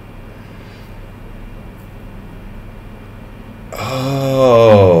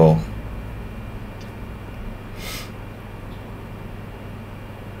 Oh.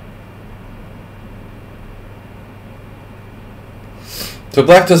 So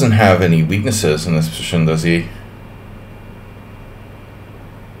black doesn't have any weaknesses in this position, does he?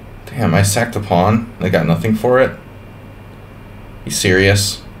 Damn, I sacked a pawn. I got nothing for it. You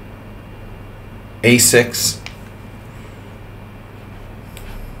serious? A6.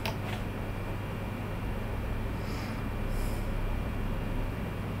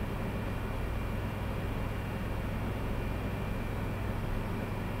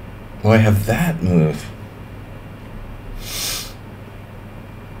 Well, I have that move.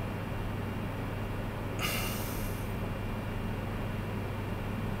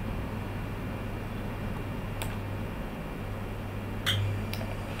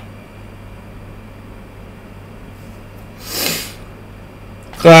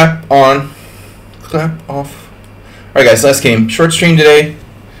 Clap on. Clap off. Alright guys, last game. Short stream today.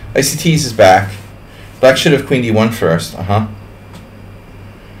 ICTs is back. Black should have queen d1 first.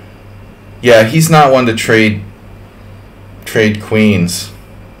 Yeah, he's not one to trade queens.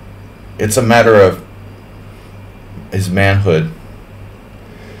 It's a matter of his manhood.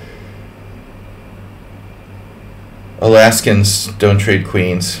 Alaskans don't trade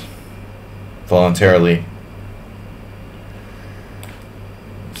queens voluntarily.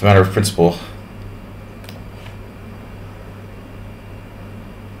 It's a matter of principle.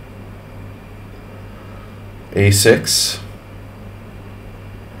 A6.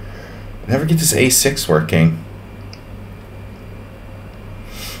 I never get this A6 working.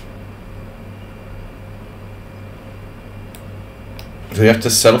 Do we have to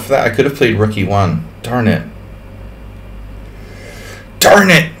settle for that? I could have played rook e1. Darn it.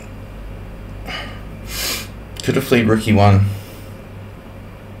 Darn it! Could have played rook e1.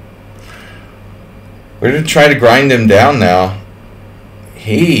 We're going to try to grind him down now.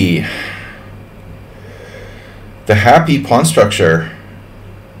 Hey. The happy pawn structure.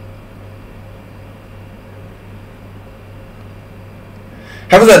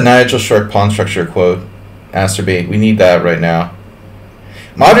 How about that Nigel Short pawn structure quote? Masturbate. We need that right now.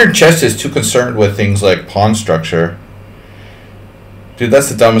 Modern chess is too concerned with things like pawn structure. Dude, that's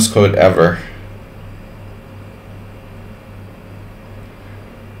the dumbest quote ever.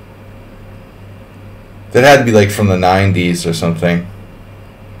 That had to be like from the 90s or something.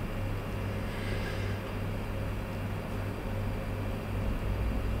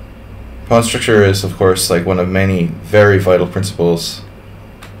 Pawn structure is, of course, like one of many very vital principles.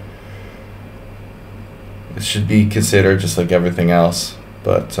 It should be considered just like everything else,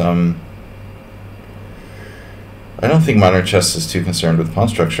 but I don't think modern chess is too concerned with pawn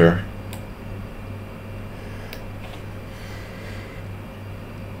structure.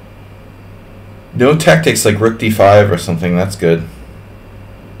 No tactics like rook d5 or something, that's good.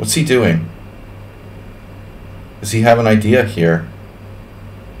 What's he doing? Does he have an idea here?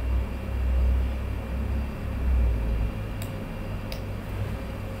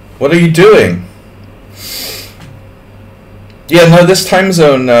 What are you doing? Yeah, no, this time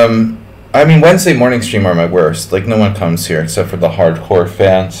zone, I mean, Wednesday morning stream are my worst. Like, no one comes here except for the hardcore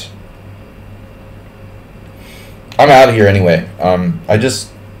fans. I'm out of here anyway. I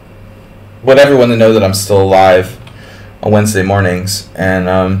just want everyone to know that I'm still alive on Wednesday mornings,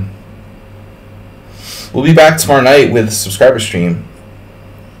 and we'll be back tomorrow night with a subscriber stream.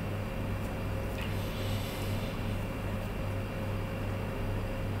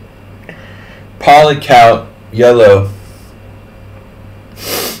 Polycout yellow.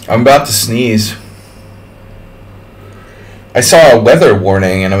 I'm about to sneeze. I saw a weather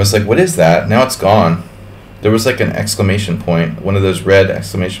warning and I was like, what is that? Now it's gone. There was like an exclamation point, one of those red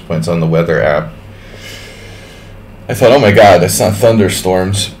exclamation points on the weather app. I thought, oh my god, that's not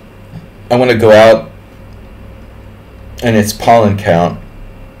thunderstorms. I want to go out and it's pollen count.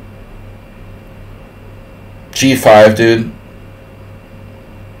 G5, dude.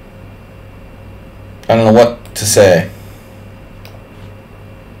 I don't know what to say.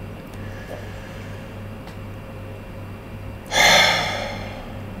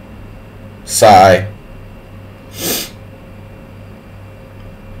 Sigh.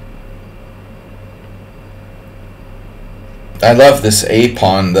 I love this A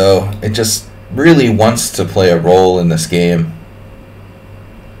pawn though. It just really wants to play a role in this game.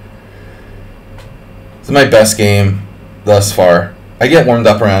 It's my best game thus far. I get warmed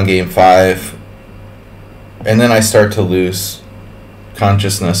up around game 5. And then I start to lose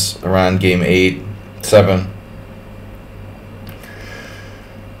consciousness around game 8, 7.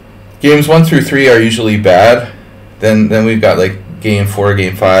 Games 1 through 3 are usually bad. Then we've got like game 4,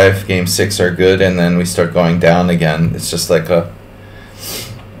 game 5, game 6 are good, and then we start going down again. It's just like a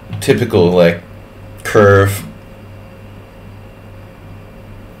typical like curve.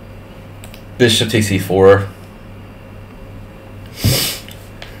 Bishop takes e4.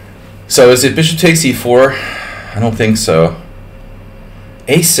 So is it bishop takes e4? I don't think so.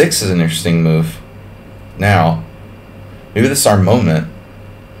 a6 is an interesting move. Now, maybe this is our moment.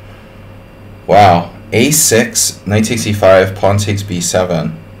 Wow, a6, knight takes e5, pawn takes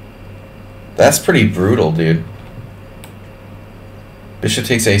b7. That's pretty brutal, dude. Bishop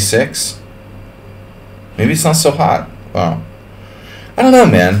takes a6. Maybe it's not so hot. Wow. I don't know,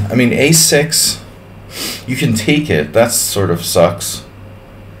 man. I mean, a6, you can take it. That sort of sucks.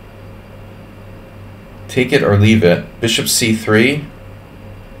 Take it or leave it. Bishop c3.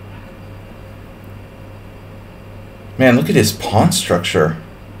 Man, look at his pawn structure.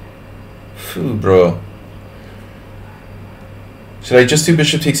 Phew, bro. Should I just do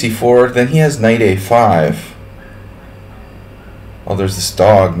bishop takes e4? Then he has knight a5. Oh, there's this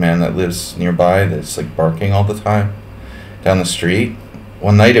dog, man, that lives nearby that's like barking all the time down the street.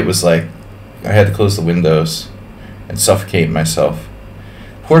 One night it was like I had to close the windows and suffocate myself.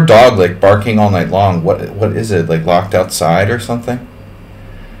 Poor dog, like barking all night long. What is it, like locked outside or something?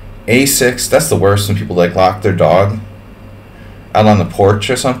 a6, that's the worst, when people like lock their dog out on the porch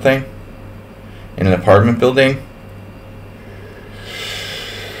or something in an apartment building.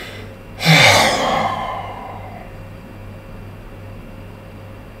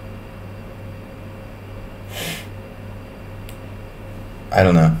 I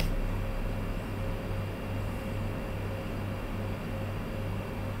don't know.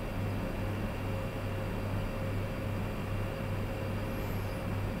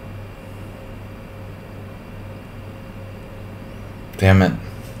 Damn it.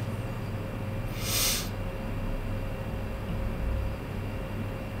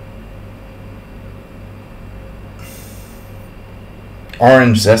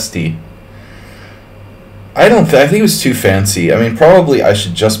 Orange zesty. I think it was too fancy. I mean, probably I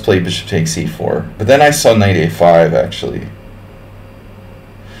should just play bishop takes e4. But then I saw knight a5, actually.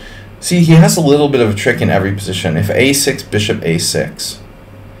 See, he has a little bit of a trick in every position. If a6, bishop a6.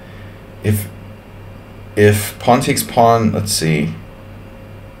 If pawn takes pawn, let's see.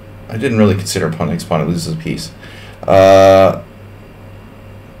 I didn't really consider pawn takes pawn, it loses a piece.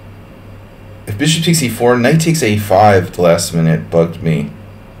 If bishop takes e4, knight takes a5 at the last minute bugged me.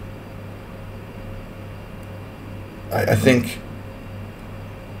 I think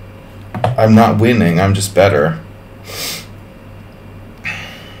I'm not winning, I'm just better.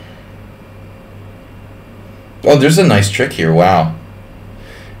 Oh, there's a nice trick here, wow.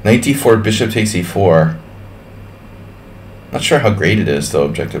 Knight d4, bishop takes e4. Not sure how great it is, though,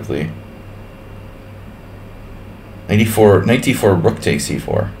 objectively. Knight d4, rook takes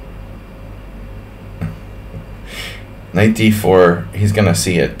e4. Knight d4, he's gonna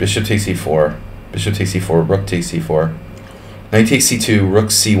see it. Bishop takes e4. Bishop takes e4, rook takes e4. Knight takes c2, rook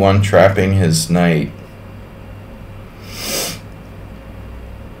c1, trapping his knight.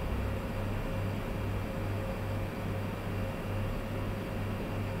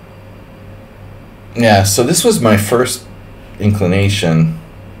 Yeah, so this was my first inclination.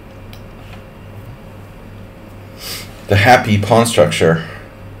 The happy pawn structure.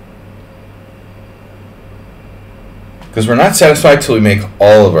 Because we're not satisfied till we make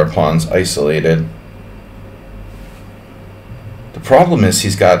all of our pawns isolated. The problem is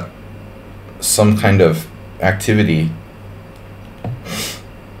he's got some kind of activity.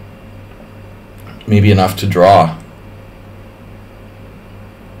 Maybe enough to draw.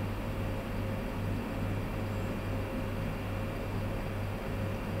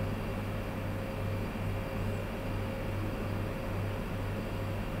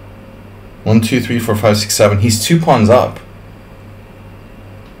 One, two, three, four, five, six, seven. He's 2 pawns up.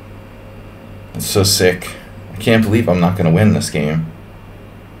 That's so sick. I can't believe I'm not going to win this game.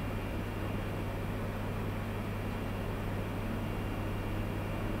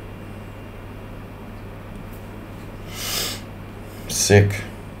 Sick.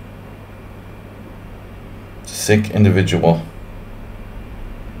 Sick individual.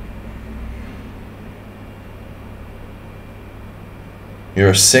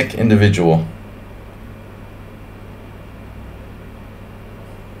 You're a sick individual.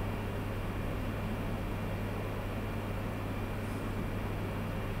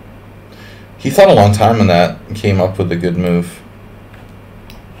 He thought a long time on that and came up with a good move.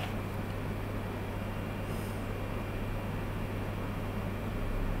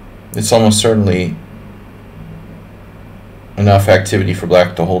 It's almost certainly enough activity for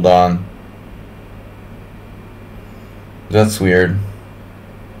black to hold on. That's weird.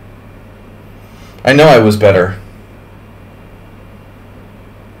 I know I was better.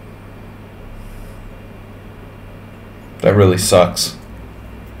 That really sucks.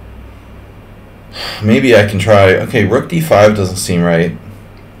 Maybe I can try. Okay, rook d5 doesn't seem right.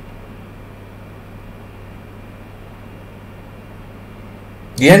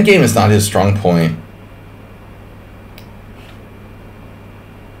 The endgame is not his strong point.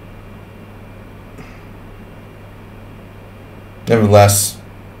 Nevertheless,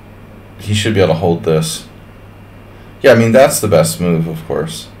 he should be able to hold this. Yeah, I mean, that's the best move, of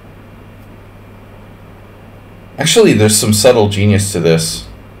course. Actually, there's some subtle genius to this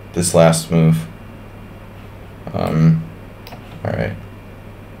last move. All right.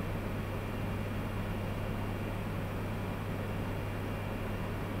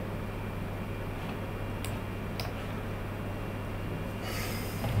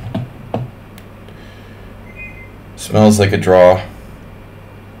 Smells like a draw.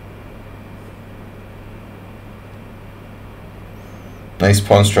 Nice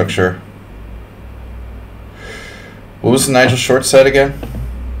pawn structure. What was the Nigel Short said again?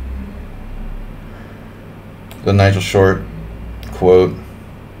 The Nigel Short quote.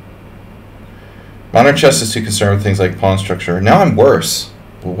 Modern chess is too concerned with things like pawn structure. Now I'm worse.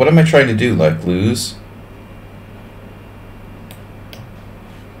 Well, what am I trying to do? Like lose?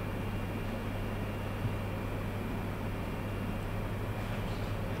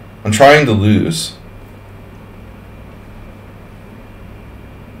 I'm trying to lose.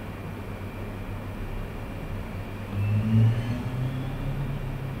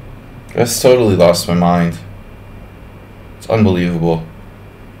 I've totally lost my mind. It's unbelievable.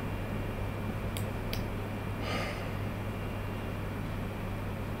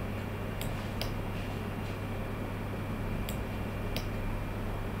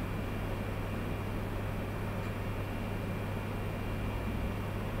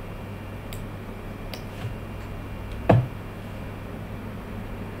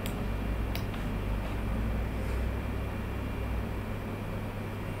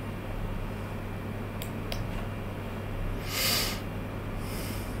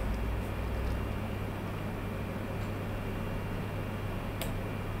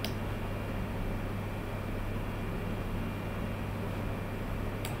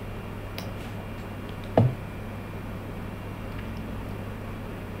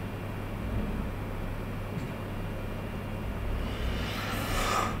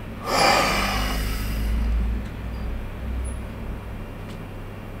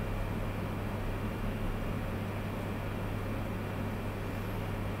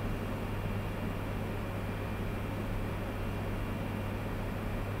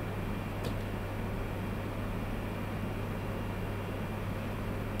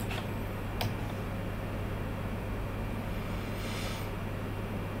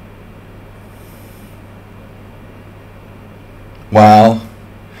 Wow,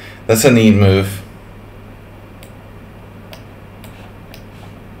 that's a neat move.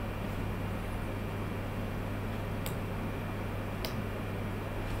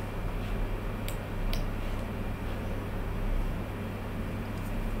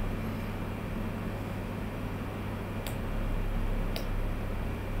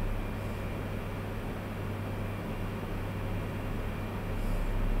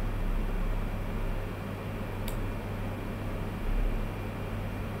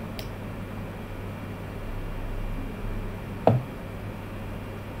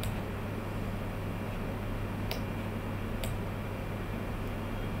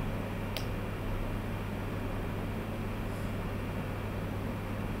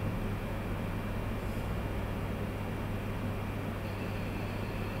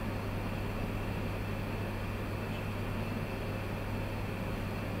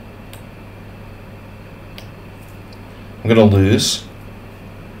 I'm gonna lose.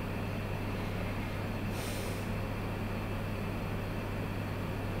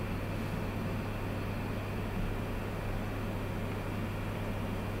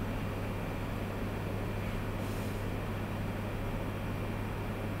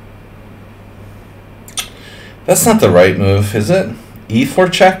 That's not the right move, is it?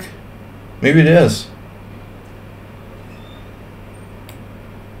 E4 check? Maybe it is.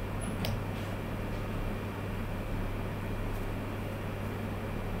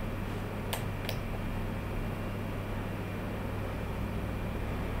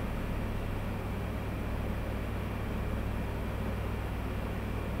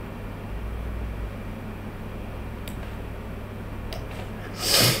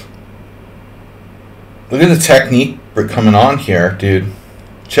 Look at the technique coming on here, dude.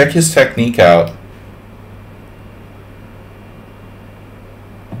 Check his technique out.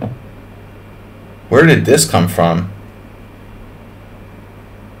 Where did this come from?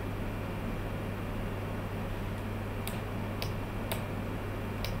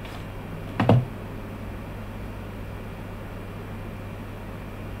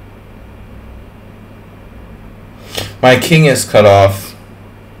 My king is cut off.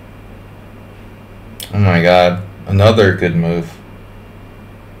 Oh my god, another good move.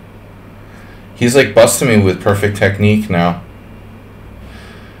 He's like busting me with perfect technique now.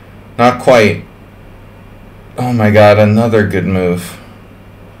 Not quite. Oh my god, another good move.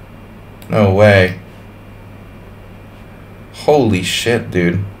 No way. Holy shit,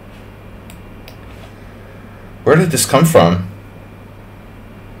 dude. Where did this come from?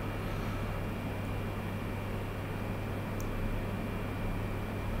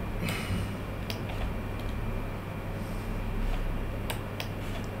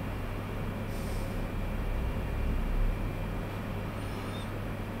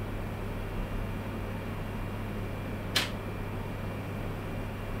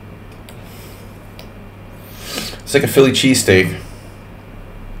 It's like a Philly cheesesteak.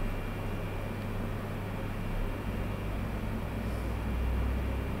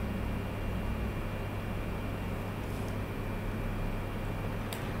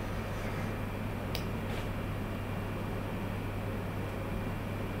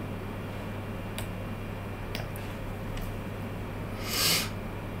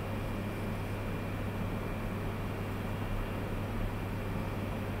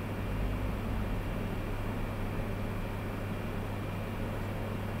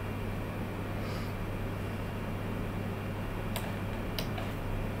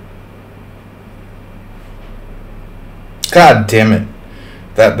 God damn it.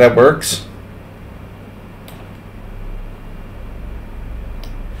 That works?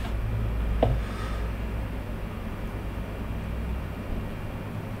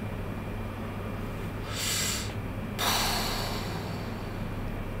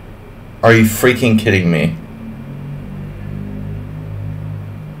 Are you freaking kidding me?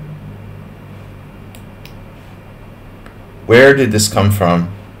 Where did this come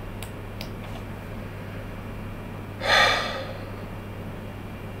from?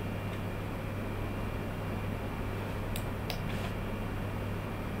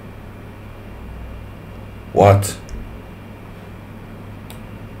 What?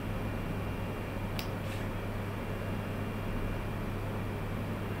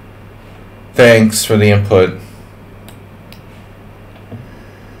 Thanks for the input.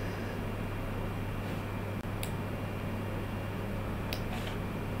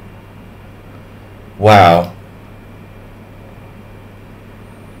 Wow.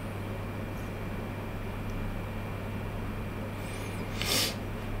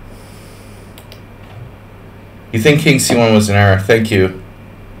 You think King C1 was an error? Thank you.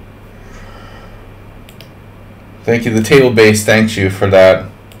 Thank you. The table base thanks you for that.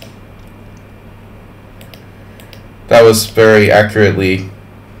 That was very accurately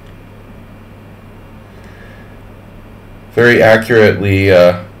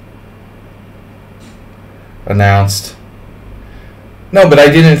announced. No, but I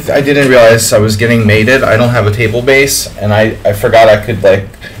didn't realize I was getting mated. I don't have a table base, and I forgot I could like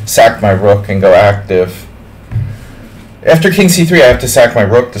sack my rook and go active. After King C3, I have to sack my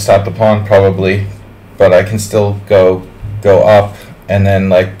rook to stop the pawn probably, but I can still go up and then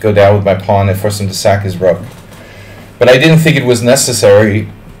like go down with my pawn and force him to sack his rook. But I didn't think it was necessary,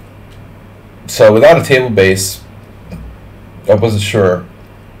 so without a table base, I wasn't sure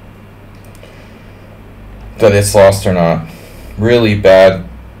that it's lost or not. Really bad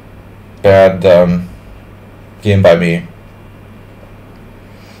game by me.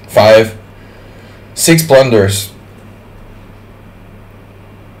 6 blunders.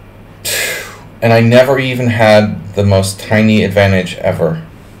 And I never even had the most tiny advantage ever.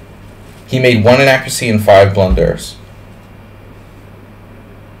 He made 1 inaccuracy and 5 blunders.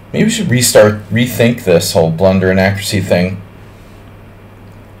 Maybe we should rethink this whole blunder inaccuracy thing.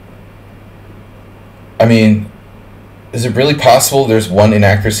 I mean, is it really possible there's 1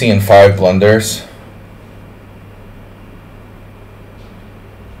 inaccuracy and 5 blunders?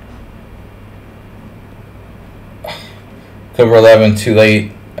 Cobra 11, too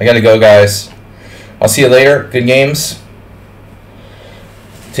late. I gotta go, guys. I'll see you later. Good games.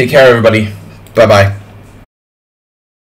 Take care, everybody. Bye-bye.